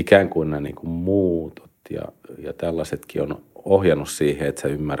ikään kuin nämä niin kuin muutot ja tällaisetkin on ohjannut siihen, että sä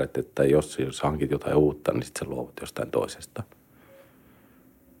ymmärrät, että jos hankit jotain uutta, niin sitten sä luovut jostain toisesta.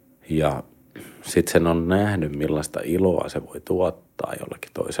 Ja sitten sen on nähnyt, millaista iloa se voi tuottaa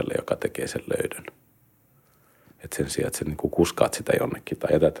jollekin toiselle, joka tekee sen löydön. Että sen sijaan, että sä niinku kuskaat sitä jonnekin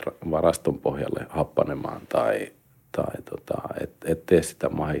tai jätät varaston pohjalle happanemaan tai et tee sitä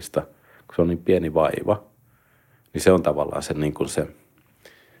mahista, kun se on niin pieni vaiva. Niin se on tavallaan se, niin kuin se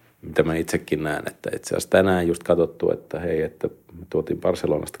mitä mä itsekin näen, että itse asiassa tänään just katsottu, että hei, että me tuotiin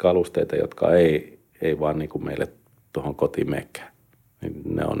Barcelonasta kalusteita, jotka ei vaan niin kuin meille tuohon kotiin mekään. Niin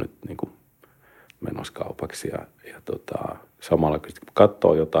ne on nyt niin kuin menossa kaupaksi ja samalla kun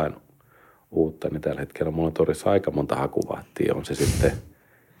katsoo jotain uutta, niin tällä hetkellä mulla on torissa aika monta hakuvahtia. On se sitten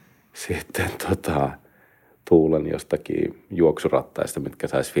Tuulen jostakin juoksurattaista, mitkä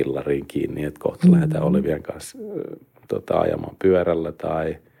sais fillariin kiinni, että kohta lähdetään Olivian kanssa ajamaan pyörällä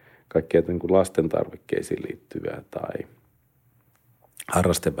tai kaikkia niin kuin lasten tarvikkeisiin liittyviä tai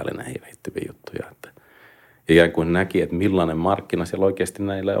harrastevälineihin liittyviä juttuja. Että ikään kuin näki, että millainen markkina siellä oikeasti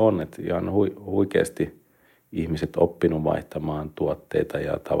näille on, että ihan huikeasti ihmiset oppinut vaihtamaan tuotteita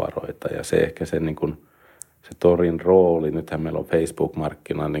ja tavaroita ja se ehkä se, niin kuin, se torin rooli, nythän meillä on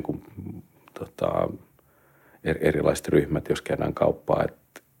Facebook-markkina, niin kuin, erilaiset ryhmät, jos käydään kauppaa,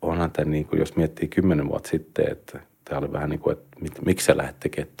 että onhan tämä, niin kuin, jos miettii 10 vuotta sitten, että tämä oli vähän niin kuin, että miksi sä lähdet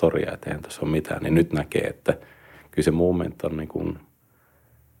tekemään toria, että eihän tässä ole mitään, niin nyt näkee, että kyllä se movement on niin kuin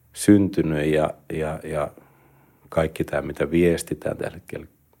syntynyt ja kaikki tämä, mitä viestitään tällä hetkellä,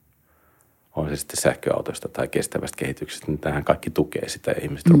 on se sitten sähköautoista tai kestävästä kehityksestä, niin tämähän kaikki tukee sitä ja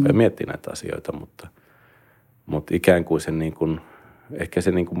ihmiset rupeaa miettimään näitä asioita, mutta Mutta ikään kuin se niin kuin, ehkä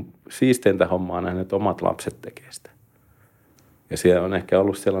se niin kuin siisteintä hommaa on nähnyt, että omat lapset tekee sitä. Ja siellä on ehkä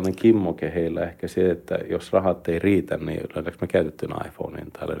ollut sellainen kimmoke heillä ehkä se, että jos rahat ei riitä, niin löydäänkö me käytettynä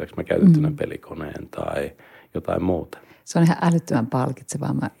iPhoneen tai löydäänkö me käytettynä pelikoneen tai jotain muuta. Se on ihan älyttömän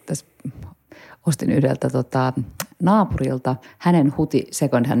palkitsevaa. Mä tässä ostin yhdeltä naapurilta hänen huti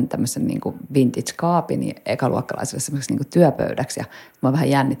second hand tämmöisen niin kuin vintage-kaapin ekaluokkalaiselle semmoiseksi niin kuin työpöydäksi. Ja mä vähän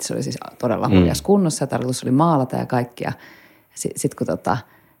jännitti, se oli siis todella huljas kunnossa ja tarkoitus oli maalata ja kaikkia. Sitten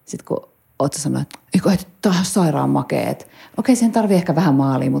kun oot sä sanonut, että tämä on sairaan makea, että okei, siihen tarvii ehkä vähän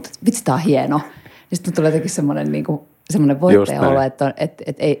maalia, mutta vitsi, tää on hieno. Niin sitten tulee jotenkin semmoinen voittaja-olo, että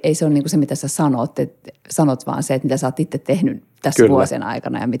ei se ole niin kuin se, mitä sä sanot, vaan se, että mitä sä oot itse tehnyt tässä vuosien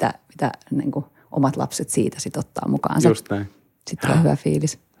aikana ja mitä niin kuin omat lapset siitä sit ottaa mukaansa. Just näin. Sitten tulee hyvä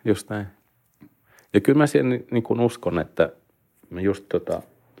fiilis. Just näin. Ja kyllä mä siihen niin kuin uskon, että mä just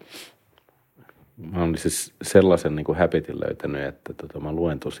mä olen siis sellaisen niin kuin habitin löytänyt, että mä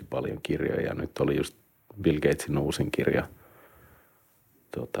luen tosi paljon kirjoja. Ja nyt oli just Bill Gatesin uusin kirja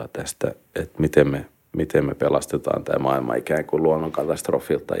tästä, että miten me pelastetaan tämä maailma ikään kuin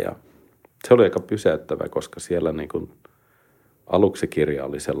luonnonkatastrofilta. Ja se oli aika pysäyttävä, koska siellä niin kuin aluksi kirja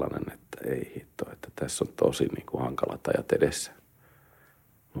oli sellainen, että ei hitto, että tässä on tosi niin kuin hankalat ajat edessä.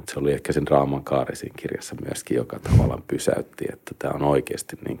 Mutta se oli ehkä sen draaman kaari siinä kirjassa myöskin, joka tavallaan pysäytti, että tämä on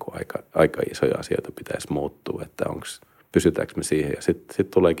oikeasti niin kuin aika isoja asioita pitäisi muuttua, että pysytäänkö me siihen. Ja sitten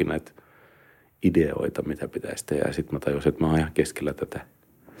tuleekin näitä ideoita, mitä pitäisi tehdä. Ja sitten mä tajusin, että mä oon ihan keskellä tätä.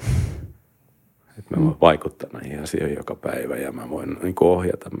 Että mä voin vaikuttaa näihin asioihin joka päivä ja mä voin niin kuin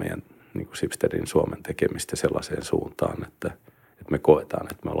ohjata meidän niin kuin Schibstedin Suomen tekemistä sellaiseen suuntaan, että me koetaan,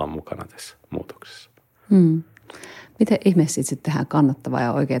 että me ollaan mukana tässä muutoksessa. Miten ihmeessä sitten tehdään kannattavaa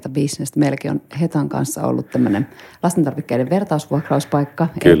ja oikeaa bisnestä? Meilläkin on Hetan kanssa ollut tämmöinen lastentarvikkeiden vertausvuokrauspaikka,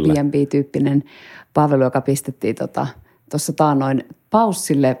 Airbnb-tyyppinen palvelu, joka pistettiin tuossa taannoin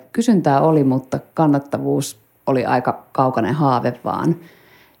paussille. Kysyntää oli, mutta kannattavuus oli aika kaukainen haave vaan.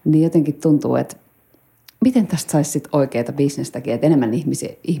 Niin jotenkin tuntuu, että miten tästä saisi sitten oikeaa bisnestäkin, että enemmän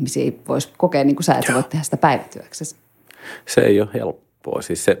ihmisiä voisi kokea niin kuin sä, että sä voit tehdä sitä päivätyöksesi. Se ei ole helppoa.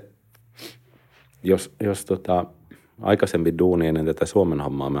 Siis se, jos aikaisemmin duuni ennen tätä Suomen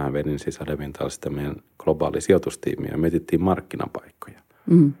hommaa, mä vedin siis Adevintalista meidän globaali sijoitustiimiä ja mietittiin markkinapaikkoja.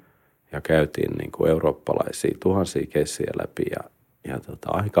 Ja käytiin niin kuin eurooppalaisia tuhansia keissiä läpi ja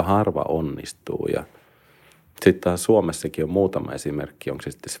aika harva onnistuu. Ja sitten taas Suomessakin on muutama esimerkki, onko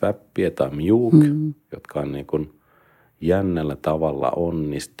se sitten Swappia tai Mjuk, jotka on niin kuin jännällä tavalla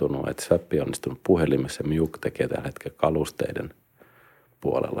onnistunut. Että Swappi on onnistunut puhelimessa, Mjuk tekee tällä hetkellä kalusteiden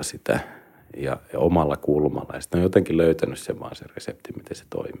puolella sitä ja omalla kulmalla. Ja sitten on jotenkin löytänyt sen vaan se resepti, miten se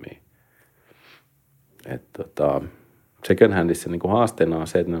toimii. Second handissa niin kuin haasteena on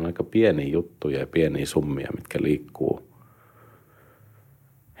se, että ne on aika pieniä juttuja ja pieniä summia, mitkä liikkuu.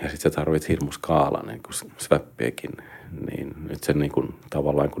 Ja sitten sä tarvitset hirmu skaalan, niin kuin Swappiakin. Niin nyt sen niin kuin,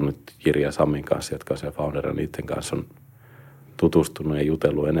 tavallaan, kun nyt Jiri Samin kanssa, jotka on se founder ja niiden kanssa on tutustunut ja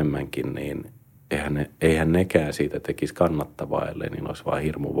jutellut enemmänkin, niin eihän nekään siitä tekisi kannattavaa, ellei niin olisi vaan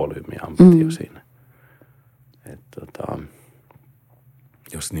hirmu volyymi ja ambitio siinä.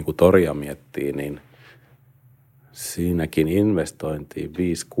 Jos niin kuin Toria miettii, niin siinäkin investointiin 5-6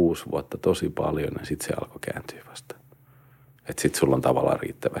 vuotta tosi paljon ja sitten se alkoi kääntyä vasta. Että sitten sulla on tavallaan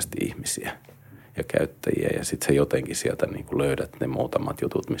riittävästi ihmisiä ja käyttäjiä ja sitten sä jotenkin sieltä niin kuin löydät ne muutamat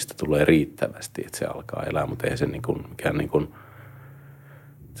jutut, mistä tulee riittävästi, että se alkaa elää. Mutta ei se niin kuin, mikään niin kuin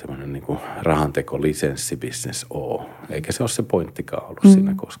semmoinen niin kuin rahanteko-lisenssibisnes ole. Eikä se ole se pointtikaan ollut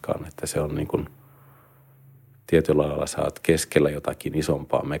siinä koskaan, että se on niin kuin tietyllä lailla sä oot keskellä jotakin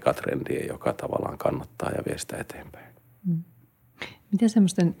isompaa megatrendiä, joka tavallaan kannattaa ja vie sitä eteenpäin. Miten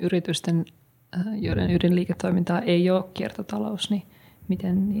semmoisten yritysten, joiden ydinliiketoimintaa ei ole kiertotalous, niin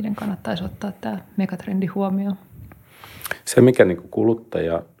miten niiden kannattaisi ottaa tämä megatrendi huomioon? Se, mikä niin kuin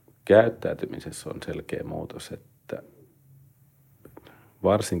kuluttajakäyttäytymisessä on selkeä muutos, että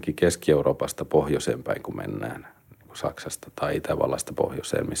varsinkin Keski-Euroopasta pohjoiseen päin, kun mennään, niin kuin Saksasta tai Itävallasta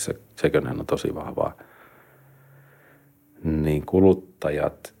pohjoiseen, missä second on tosi vahvaa, niin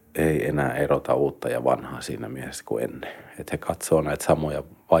kuluttajat ei enää erota uutta ja vanhaa siinä mielessä kuin ennen. Että he katsoo näitä samoja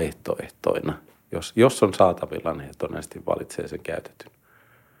vaihtoehtoina. Jos on saatavilla, niin he todennäköisesti valitsee sen käytetyn,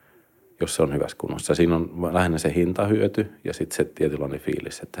 jos se on hyvässä kunnossa. Siinä on lähinnä se hintahyöty ja sitten se tietynlainen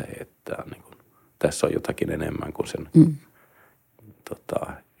fiilis, että, hei, että niin kun, tässä on jotakin enemmän kuin sen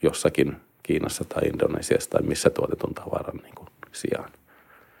jossakin Kiinassa tai Indonesiassa tai missä tuotetun tavaran niin kun sijaan.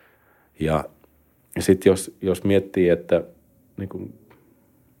 Ja sitten jos miettii, että niin kun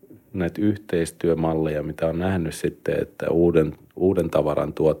näitä yhteistyömalleja, mitä on nähnyt sitten, että uuden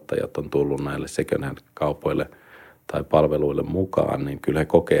tavaran tuottajat on tullut näille second hand kaupoille tai palveluille mukaan, niin kyllä he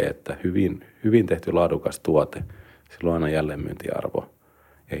kokee, että hyvin tehty laadukas tuote, sillä on aina jälleenmyyntiarvo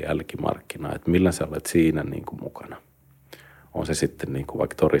ja jälkimarkkina, että millä sä olet siinä niin kuin mukana. On se sitten niin kuin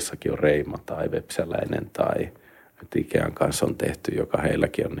vaikka Torissakin on Reima tai Vepsäläinen tai nyt Ikean kanssa on tehty, joka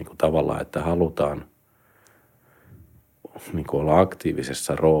heilläkin on niin kuin tavallaan, että halutaan niin kuin olla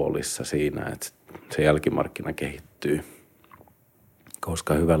aktiivisessa roolissa siinä, että se jälkimarkkina kehittyy,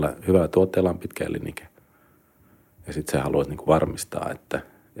 koska hyvällä tuotteella on pitkä elinike. Ja sitten sä haluat niin kuin varmistaa, että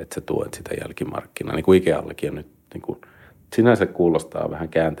sä tuet sitä jälkimarkkinaa. Niin kuin Ikeallakin on nyt, niin kuin, sinänsä kuulostaa vähän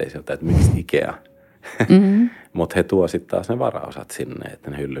käänteiseltä, että miksi Ikea? Mm-hmm. Mutta he tuo sitten taas ne varaosat sinne,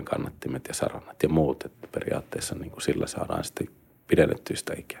 että ne hyllyn kannattimet ja sarannat ja muut. Että periaatteessa niin kuin sillä saadaan sitten pidennettyä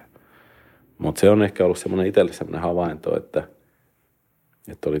sitä ikää. Mutta se on ehkä ollut semmoinen itselle semmoinen havainto, että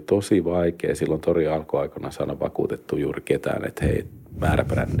oli tosi vaikea silloin Tori alkuaikana saada vakuutettua juuri ketään, että hei,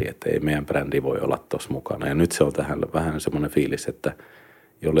 määräbrändi, että ei meidän brändi voi olla tuossa mukana. Ja nyt se on tähän vähän semmoinen fiilis, että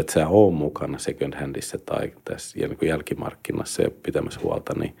jollet sä oot mukana second handissa tai tässä jälkimarkkinassa ja pitämässä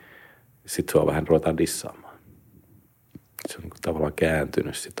huolta, niin sitten sua vähän ruvetaan dissaamaan. Se on niin kuin tavallaan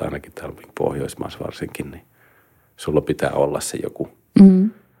kääntynyt sitten ainakin täällä Pohjoismaassa varsinkin, niin sulla pitää olla se joku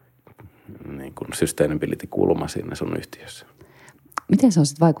niin kuin sustainability-kulma siinä sun yhtiössä. Miten se on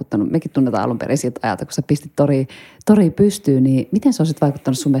sitten vaikuttanut, mekin tunnetaan alun perin siltä ajalta, kun sä pistit tori pystyyn, niin miten se on sitten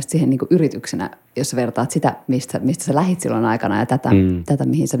vaikuttanut sun mielestä siihen niin kuin yrityksenä, jos sä vertaat sitä, mistä sä lähit silloin aikana ja tätä,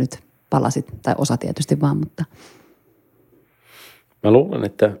 mihin sä nyt palasit, tai osa tietysti vaan, mutta... Mä luulen,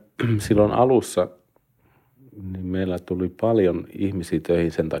 että silloin alussa niin meillä tuli paljon ihmisiä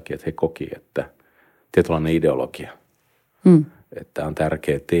töihin sen takia, että he koki, että tietynlainen ideologia, että on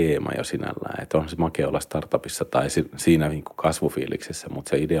tärkeä teema jo sinällään, että on se makea olla startupissa tai siinä niin kuin kasvufiiliksessä, mutta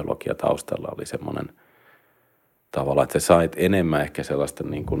se ideologia taustalla oli semmoinen tavalla, että sä sait enemmän ehkä sellaista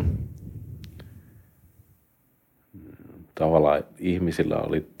niin kuin, tavallaan ihmisillä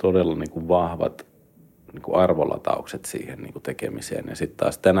oli todella niin kuin vahvat niin kuin arvolataukset siihen niin kuin tekemiseen. Ja sitten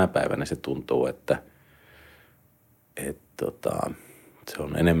taas tänä päivänä se tuntuu, että se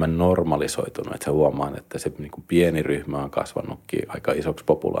on enemmän normalisoitunut. Että sä huomaan, että se niin kuin pieni ryhmä on kasvanutkin aika isoksi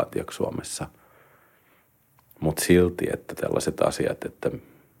populaatioksi Suomessa. Mutta silti, että tällaiset asiat, että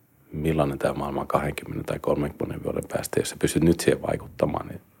millainen tämä maailma on 20 tai 30 vuoden päästä, jos sä pystyt nyt siihen vaikuttamaan,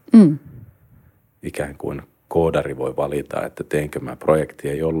 niin ikään kuin koodari voi valita, että teenkö mä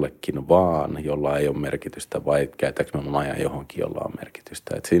projektia jollekin vaan, jolla ei ole merkitystä, vai käytäkö mä mun ajan johonkin, jolla on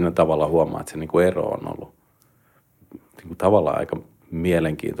merkitystä. Et siinä tavalla huomaa, että se niinku ero on ollut niinku tavallaan aika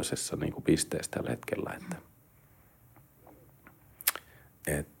mielenkiintoisessa niinku pisteessä tällä hetkellä.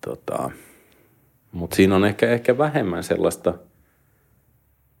 Mutta siinä on ehkä vähemmän sellaista,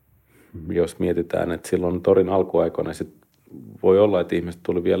 jos mietitään, että silloin Torin alkuaikoina se voi olla, että ihmiset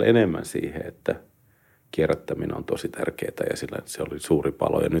tuli vielä enemmän siihen, että kierrättäminen on tosi tärkeää ja sillä se oli suuri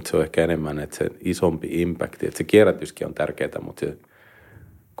palo. Ja nyt se on ehkä enemmän, että se isompi impakti, että se kierrätyskin on tärkeää, mutta se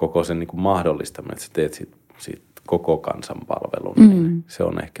koko sen niin kuin mahdollistaminen, että sä teet siitä koko kansanpalvelun, niin se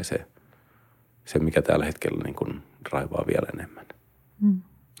on ehkä se mikä tällä hetkellä niin kuin raivaa vielä enemmän.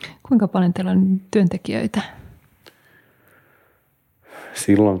 Kuinka paljon teillä on työntekijöitä?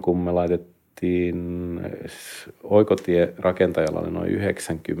 Silloin kun me laitettiin Oikotie rakentajalla oli noin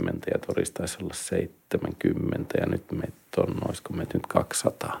 90 ja Torissa taisi olla 70 ja nyt meitä on, olisiko meitä nyt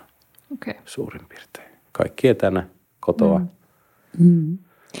 200 suurin piirtein. Kaikki etänä, kotoa.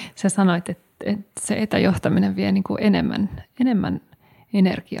 Sä sanoit, että se etäjohtaminen vie niin kuin enemmän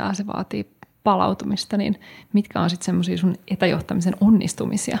energiaa, se vaatii palautumista, niin mitkä on sitten semmoisia sun etäjohtamisen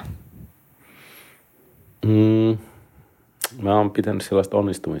onnistumisia? Mä oon pitänyt sellaista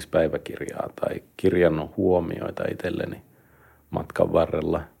onnistumispäiväkirjaa tai kirjannut huomioita itselleni matkan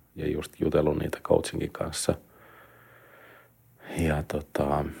varrella ja just jutellut niitä coachingin kanssa. Ja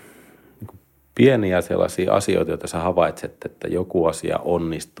pieniä sellaisia asioita, joita sä havaitset, että joku asia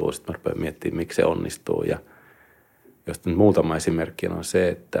onnistuu. Sitten mä rupean miettimään, miksi se onnistuu. Ja jos nyt muutama esimerkki on se,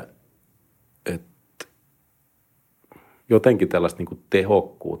 että jotenkin tällaista niin kuin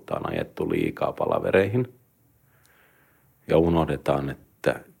tehokkuutta on ajettu liikaa palavereihin. Ja unohdetaan,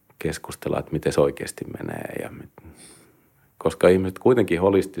 että keskustellaan, että miten se oikeasti menee. Koska ihmiset kuitenkin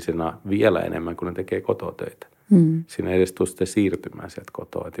holistisena vielä enemmän, kun ne tekee kototöitä. Siinä ei edes tule sitten siirtymään sieltä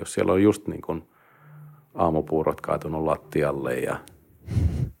kotoa. Että jos siellä on just niin kuin aamupuurot kaatunut lattialle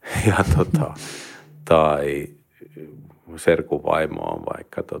tai serkun vaimo on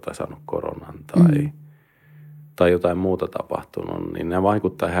vaikka saanut koronan tai jotain muuta tapahtunut, niin ne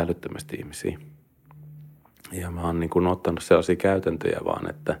vaikuttaa hälyttömästi ihmisiin. Ja mä oon niin kuin ottanut sellaisia käytäntöjä vaan,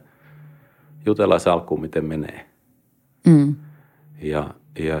 että jutellaan alkuun, miten menee.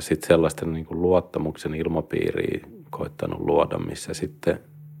 Ja sitten sellaista niin kuin luottamuksen ilmapiiriä koittanut luoda, missä sitten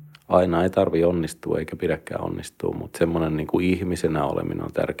aina ei tarvitse onnistua eikä pidäkään onnistua, mutta semmoinen niin kuin ihmisenä oleminen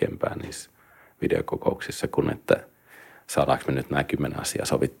on tärkeämpää niissä videokokouksissa kuin että saadaanko me nyt nämä 10 asiaa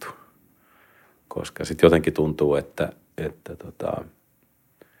sovittua. Koska sitten jotenkin tuntuu, että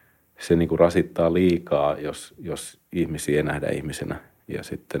se niin kuin rasittaa liikaa, jos ihmisiä ei nähdä ihmisenä ja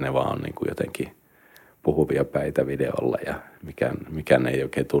sitten ne vaan on niin kuin jotenkin puhuvia päitä videolla ja mikään ei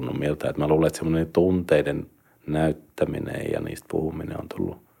oikein tunnu miltä. Et mä luulen, että semmoinen tunteiden näyttäminen ja niistä puhuminen on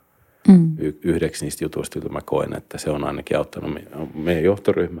tullut yhdeksi niistä jutuista, joita mä koen, että se on ainakin auttanut meidän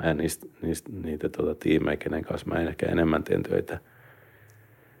johtoryhmää ja niitä tiimejä, kenen kanssa mä ehkä enemmän teen töitä.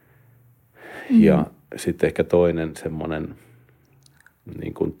 Ja sitten ehkä toinen semmoinen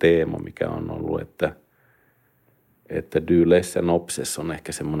niin kuin teema, mikä on ollut, että do less and obsess on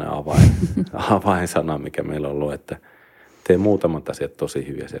ehkä semmoinen avainsana, mikä meillä on ollut, että tee muutamat asiat tosi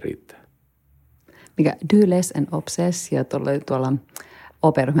hyvin ja se riittää. Mikä do less and obsess ja tuolla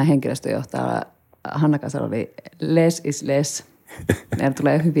OP-ryhmän henkilöstöjohtaja Hanna Kasalo oli less is less. Meillä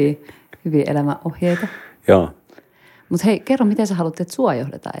tulee hyviä elämäohjeita. Joo. Mutta hei, kerro, miten sä haluat, että sua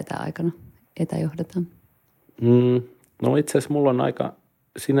johdetaan etäjohdetaan? No itse asiassa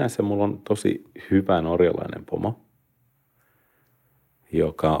sinänsä mulla on tosi hyvä norjalainen pomo,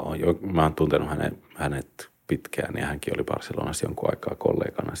 mä oon tuntenut hänet pitkään ja hänkin oli Barcelonassa jonkun aikaa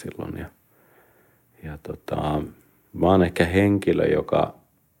kollegana silloin. Ja mä oon ehkä henkilö,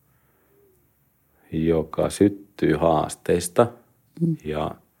 joka syttyy haasteista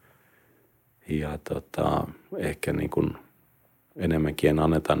ja ehkä niin kuin enemmänkin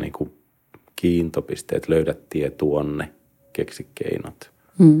annetaan niin kuin kiintopisteet, löydä tie tuonne, keksi keinot.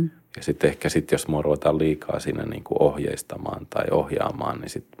 Ja sitten ehkä jos mua ruvetaan liikaa siinä niin kuin ohjeistamaan tai ohjaamaan, niin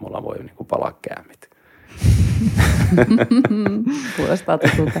sitten mulla voi niin kuin palaa käämit. Kuulostaa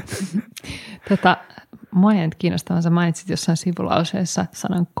tutulta. Mua jäi kiinnostamaan, sä mainitsit jossain sivulauseessa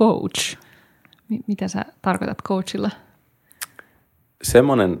sanan coach. Mitä sä tarkoitat coachilla?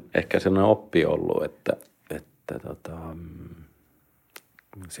 Ehkä semmoinen oppi ollut, että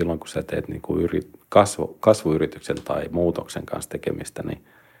silloin kun sä teet niin kuin kasvuyrityksen tai muutoksen kanssa tekemistä,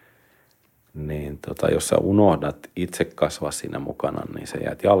 niin jos sä unohdat itse kasvaa siinä mukana, niin sä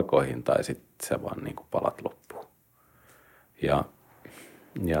jäät jalkoihin tai sitten sä vaan niin kuin palat loppuun. Ja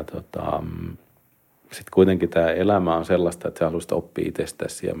sitten kuitenkin tämä elämä on sellaista, että sä haluaisit oppia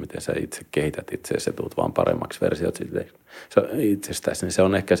itsestäsi ja miten sä itse kehität itseäsi ja tuut vaan paremmaksi versiot itsestäsi. Niin se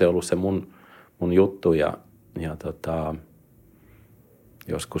on ehkä se ollut se mun juttu ja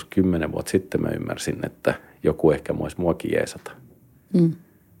joskus 10 vuotta sitten mä ymmärsin, että joku ehkä voisi muakin jeesata.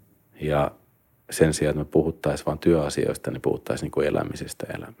 Ja sen sijaan, että me puhuttaisiin vaan työasioista, niin puhuttaisiin niin kuin elämisestä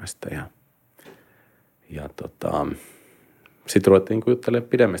ja elämästä. Ja sitten ruvettiin niin juttelemaan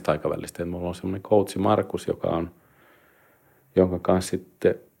pidemmästä aikavälistä. Mulla on semmoinen coachi Markus, jonka kanssa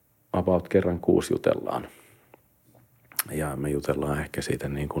sitten about kerran 6 jutellaan. Ja me jutellaan ehkä siitä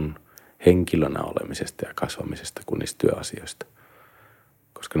niin kuin henkilönä olemisesta ja kasvamisesta kuin niistä työasioista.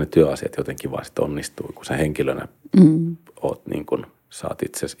 Koska ne työasiat jotenkin vaan sitten onnistuu, kun sä henkilönä oot niin kuin, saat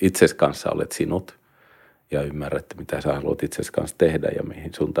itses kanssa olet sinut ja ymmärrät, mitä sä haluat itses kanssa tehdä ja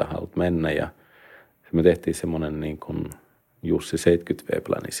mihin suuntaan haluat mennä. Ja me tehtiin semmoinen niin kuin Jussi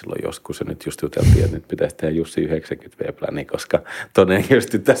 70V-pläni silloin joskus ja nyt just juteltiin, että nyt pitäisi tehdä Jussi 90V-pläni, koska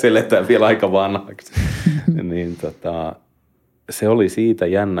todennäköisesti tässä eletään vielä aika vanhaksi. Niin se oli siitä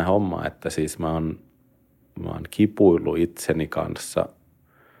jännä homma, että siis mä oon kipuillut itseni kanssa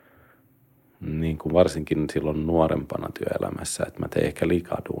niin kuin varsinkin silloin nuorempana työelämässä, että mä tein ehkä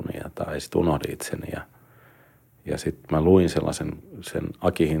liikaa duunia tai sitten unohdin itseni. Ja sitten mä luin sen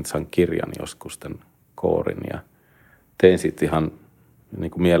Aki Hintsan kirjan joskus, tämän koorin, ja tein sitten ihan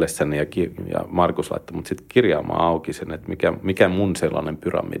niin kuin mielessäni, ja Markus laittoi mut sitten kirjaamaan auki sen, että mikä mun sellainen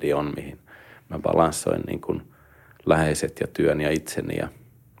pyramidi on, mihin mä balanssoin niin kuin läheiset ja työn ja itseni, ja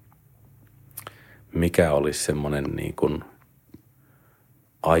mikä olisi semmoinen niin kuin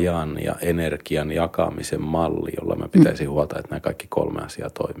ajan ja energian jakamisen malli, jolla me pitäisi huolta, että nämä kaikki 3 asiaa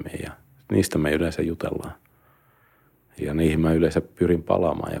toimii. Ja niistä me yleensä jutellaan. Ja niihin mä yleensä pyrin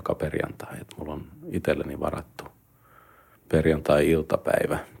palaamaan joka perjantai. Että mulla on itselleni varattu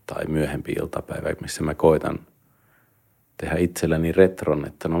perjantai-iltapäivä tai myöhempi iltapäivä, missä mä koitan tehdä itselleni retron,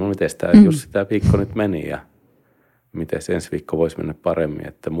 että no miten jos sitä viikko nyt meni ja miten ensi viikko voisi mennä paremmin,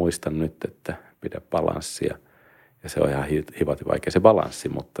 että muistan nyt, että pidä balanssia. Ja se on ihan hivati vaikea se balanssi,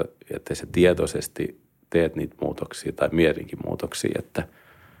 mutta että sä tietoisesti teet niitä muutoksia tai mietinkin muutoksia, että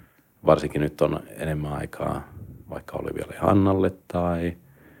varsinkin nyt on enemmän aikaa, vaikka oli vielä Hannalle tai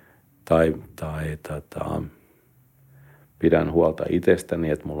Tai pidän huolta itsestäni,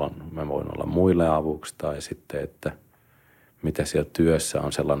 että mä voin olla muille avuksi. Tai sitten, että mitä siellä työssä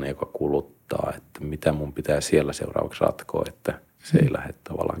on sellainen, joka kuluttaa, että mitä mun pitää siellä seuraavaksi ratkoa, että se ei lähde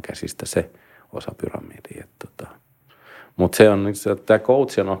tavallaan käsistä se osa pyramidia. Mutta se on, tämä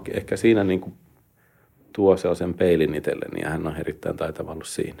coach on ehkä siinä niin kuin tuo sellaisen peilin itselleni ja hän on erittäin taitava ollut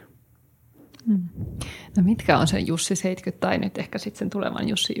siinä. No mitkä on sen Jussi 70 tai nyt ehkä sitten sen tulevan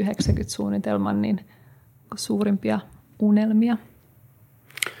Jussi 90 suunnitelman niin suurimpia unelmia?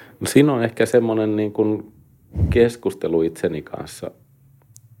 No siinä on ehkä semmoinen niin kuin keskustelu itseni kanssa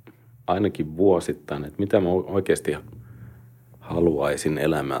ainakin vuosittain, että mitä mä oikeasti haluaisin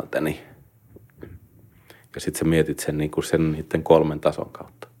elämältäni. Ja sitten sä mietit sen, niin kuin sen niiden 3 tason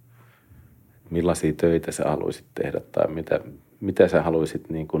kautta. Millaisia töitä sä haluaisit tehdä tai mitä sä haluaisit,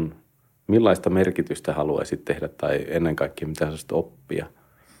 niin kuin, millaista merkitystä haluaisit tehdä tai ennen kaikkea mitä sä haluaisit oppia.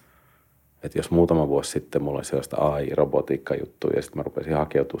 Että jos muutama vuosi sitten mulla oli sellaista AI-robotiikka-juttuja ja sitten mä rupesin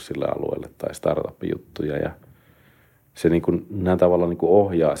hakeutumaan sille alueelle tai startup-juttuja ja se niin kuin, nämä tavallaan niin kuin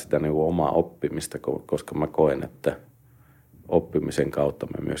ohjaa sitä niin kuin omaa oppimista, koska mä koen, että oppimisen kautta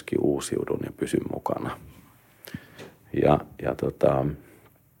mä myöskin uusiudun ja pysyn mukana. Ja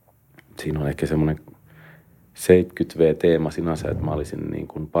siinä on ehkä semmoinen 70V-teema sinänsä, että mä olisin niin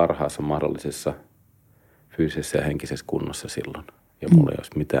kuin parhaassa mahdollisessa fyysisessä ja henkisessä kunnossa silloin. Ja mulla ei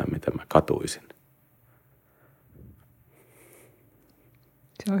olisi mitään, mitä mä katuisin.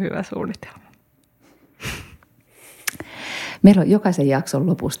 Se on hyvä suunnitelma. Meillä on jokaisen jakson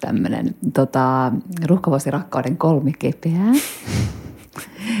lopussa tämmöinen ruuhkavuosirakkauden 3 kepeää.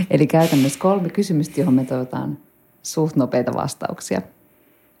 Eli käytännössä 3 kysymystä, johon me toivotaan suht nopeita vastauksia.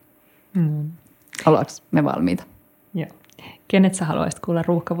 Ollaanko me valmiita? Joo. Kenet sä haluaisit kuulla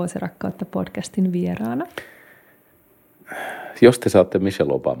ruuhkavuosirakkautta podcastin vieraana? Jos te saatte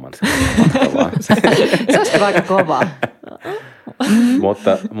Michelle Obaman, se on mahtavaa. Se olisi aika kova.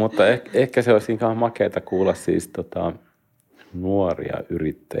 mutta ehkä se olisi ihan makeata kuulla siis nuoria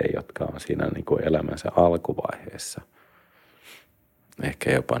yrittäjiä, jotka on siinä niin kuin elämänsä alkuvaiheessa.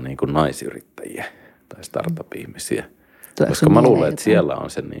 Ehkä jopa niin kuin naisyrittäjiä tai startup-ihmisiä. Koska mä luulen, että siellä on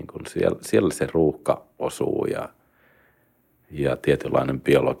se, niin kuin, siellä se ruuhka osuu ja tietynlainen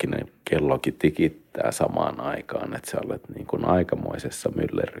biologinen kellokin tikittää samaan aikaan, että sä olet niin kuin aikamoisessa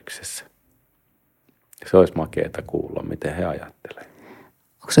myllerryksessä. Se olisi makeata kuulla, miten he ajattelee.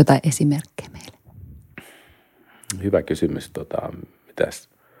 Onko jotain esimerkkejä meille? Hyvä kysymys. Mitäs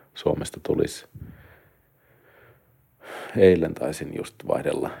Suomesta tulisi? Eilen taisin just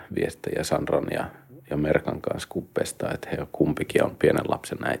vaihdella viestejä Sandran ja Merkan kanssa kuppesta, että he kumpikin on pienen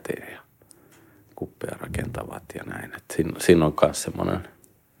lapsen äitejä ja kuppeja rakentavat ja näin. Siinä on myös semmoinen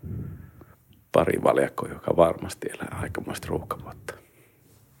parivaljakko, joka varmasti elää aikamoista ruuhkavuotta.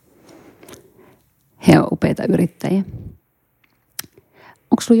 He on upeita yrittäjiä.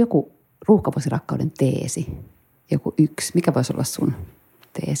 Onko sulla joku ruuhkavuosirakkauden teesi? Joku yksi? Mikä voisi olla sun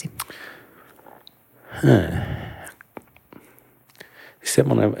teesi?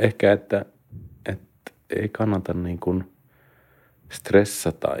 Semmoinen ehkä, että ei kannata niin kuin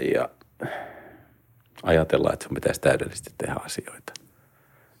stressata ja ajatella, että sun pitäisi täydellisesti tehdä asioita.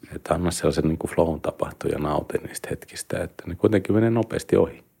 Että anna sellaisen niin kuin flown tapahtua ja nauti niistä hetkistä, että ne kuitenkin menee nopeasti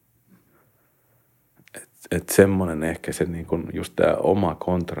ohi. Että semmoinen ehkä se niin kuin just tämä oma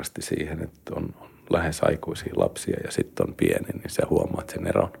kontrasti siihen, että on lähes aikuisia lapsia ja sitten on pieni, niin sä huomaat sen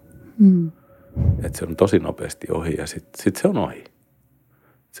eron. Että se on tosi nopeasti ohi ja sit se on ohi.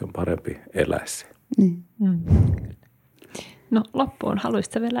 Se on parempi elää se. No loppuun,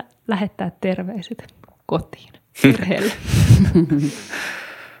 haluaisitko vielä lähettää terveiset kotiin perheelle?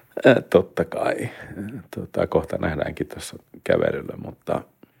 Totta kai. Kohta nähdäänkin tuossa kävelyllä,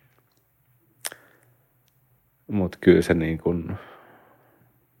 mutta kyllä se niin kuin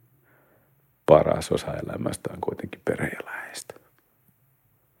paras osa elämästä on kuitenkin perhe ja läheistä.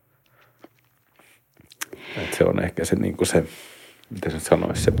 Et se on ehkä se, niin kuin se, miten se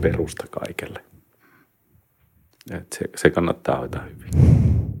sanoisi, se perusta kaikelle. Et se kannattaa hoitaa hyvin.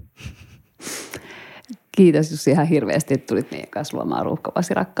 Kiitos Jussi ihan hirveästi, että tulit meidän kanssa luomaan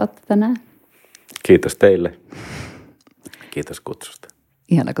ruuhkavuosirakkautta tänään. Kiitos teille. Kiitos kutsusta.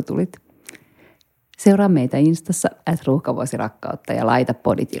 Ihana, kun tulit. Seuraa meitä Instassa @ruuhkavuosirakkautta ja laita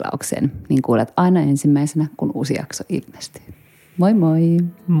poditilaukseen, niin kuulet aina ensimmäisenä, kun uusi jakso ilmestyy. Moi moi!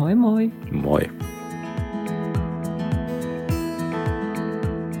 Moi moi! Moi!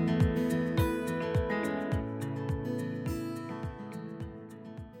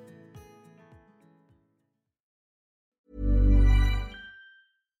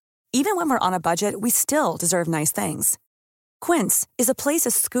 Even when we're on a budget, we still deserve nice things. Quince is a place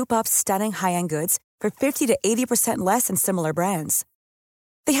to scoop up stunning high-end goods for 50 to 80% less than similar brands.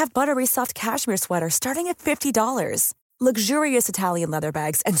 They have buttery soft cashmere sweaters starting at $50, luxurious Italian leather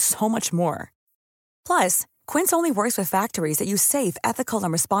bags, and so much more. Plus, Quince only works with factories that use safe, ethical,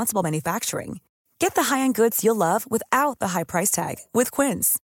 and responsible manufacturing. Get the high-end goods you'll love without the high price tag with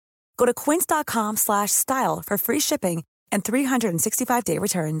Quince. Go to quince.com/style for free shipping and 365-day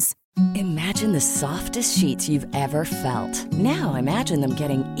returns. Imagine the softest sheets you've ever felt. Now imagine them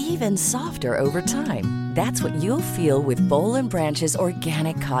getting even softer over time. That's what you'll feel with Boll & Branch's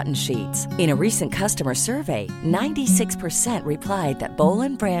organic cotton sheets. In a recent customer survey, 96% replied that Boll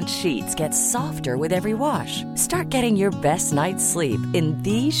 & Branch sheets get softer with every wash. Start getting your best night's sleep in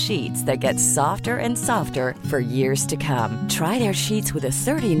these sheets that get softer and softer for years to come. Try their sheets with a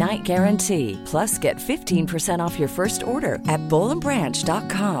 30-night guarantee. Plus, get 15% off your first order at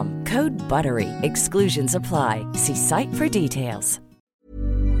bollandbranch.com. Code BUTTERY. Exclusions apply. See site for details.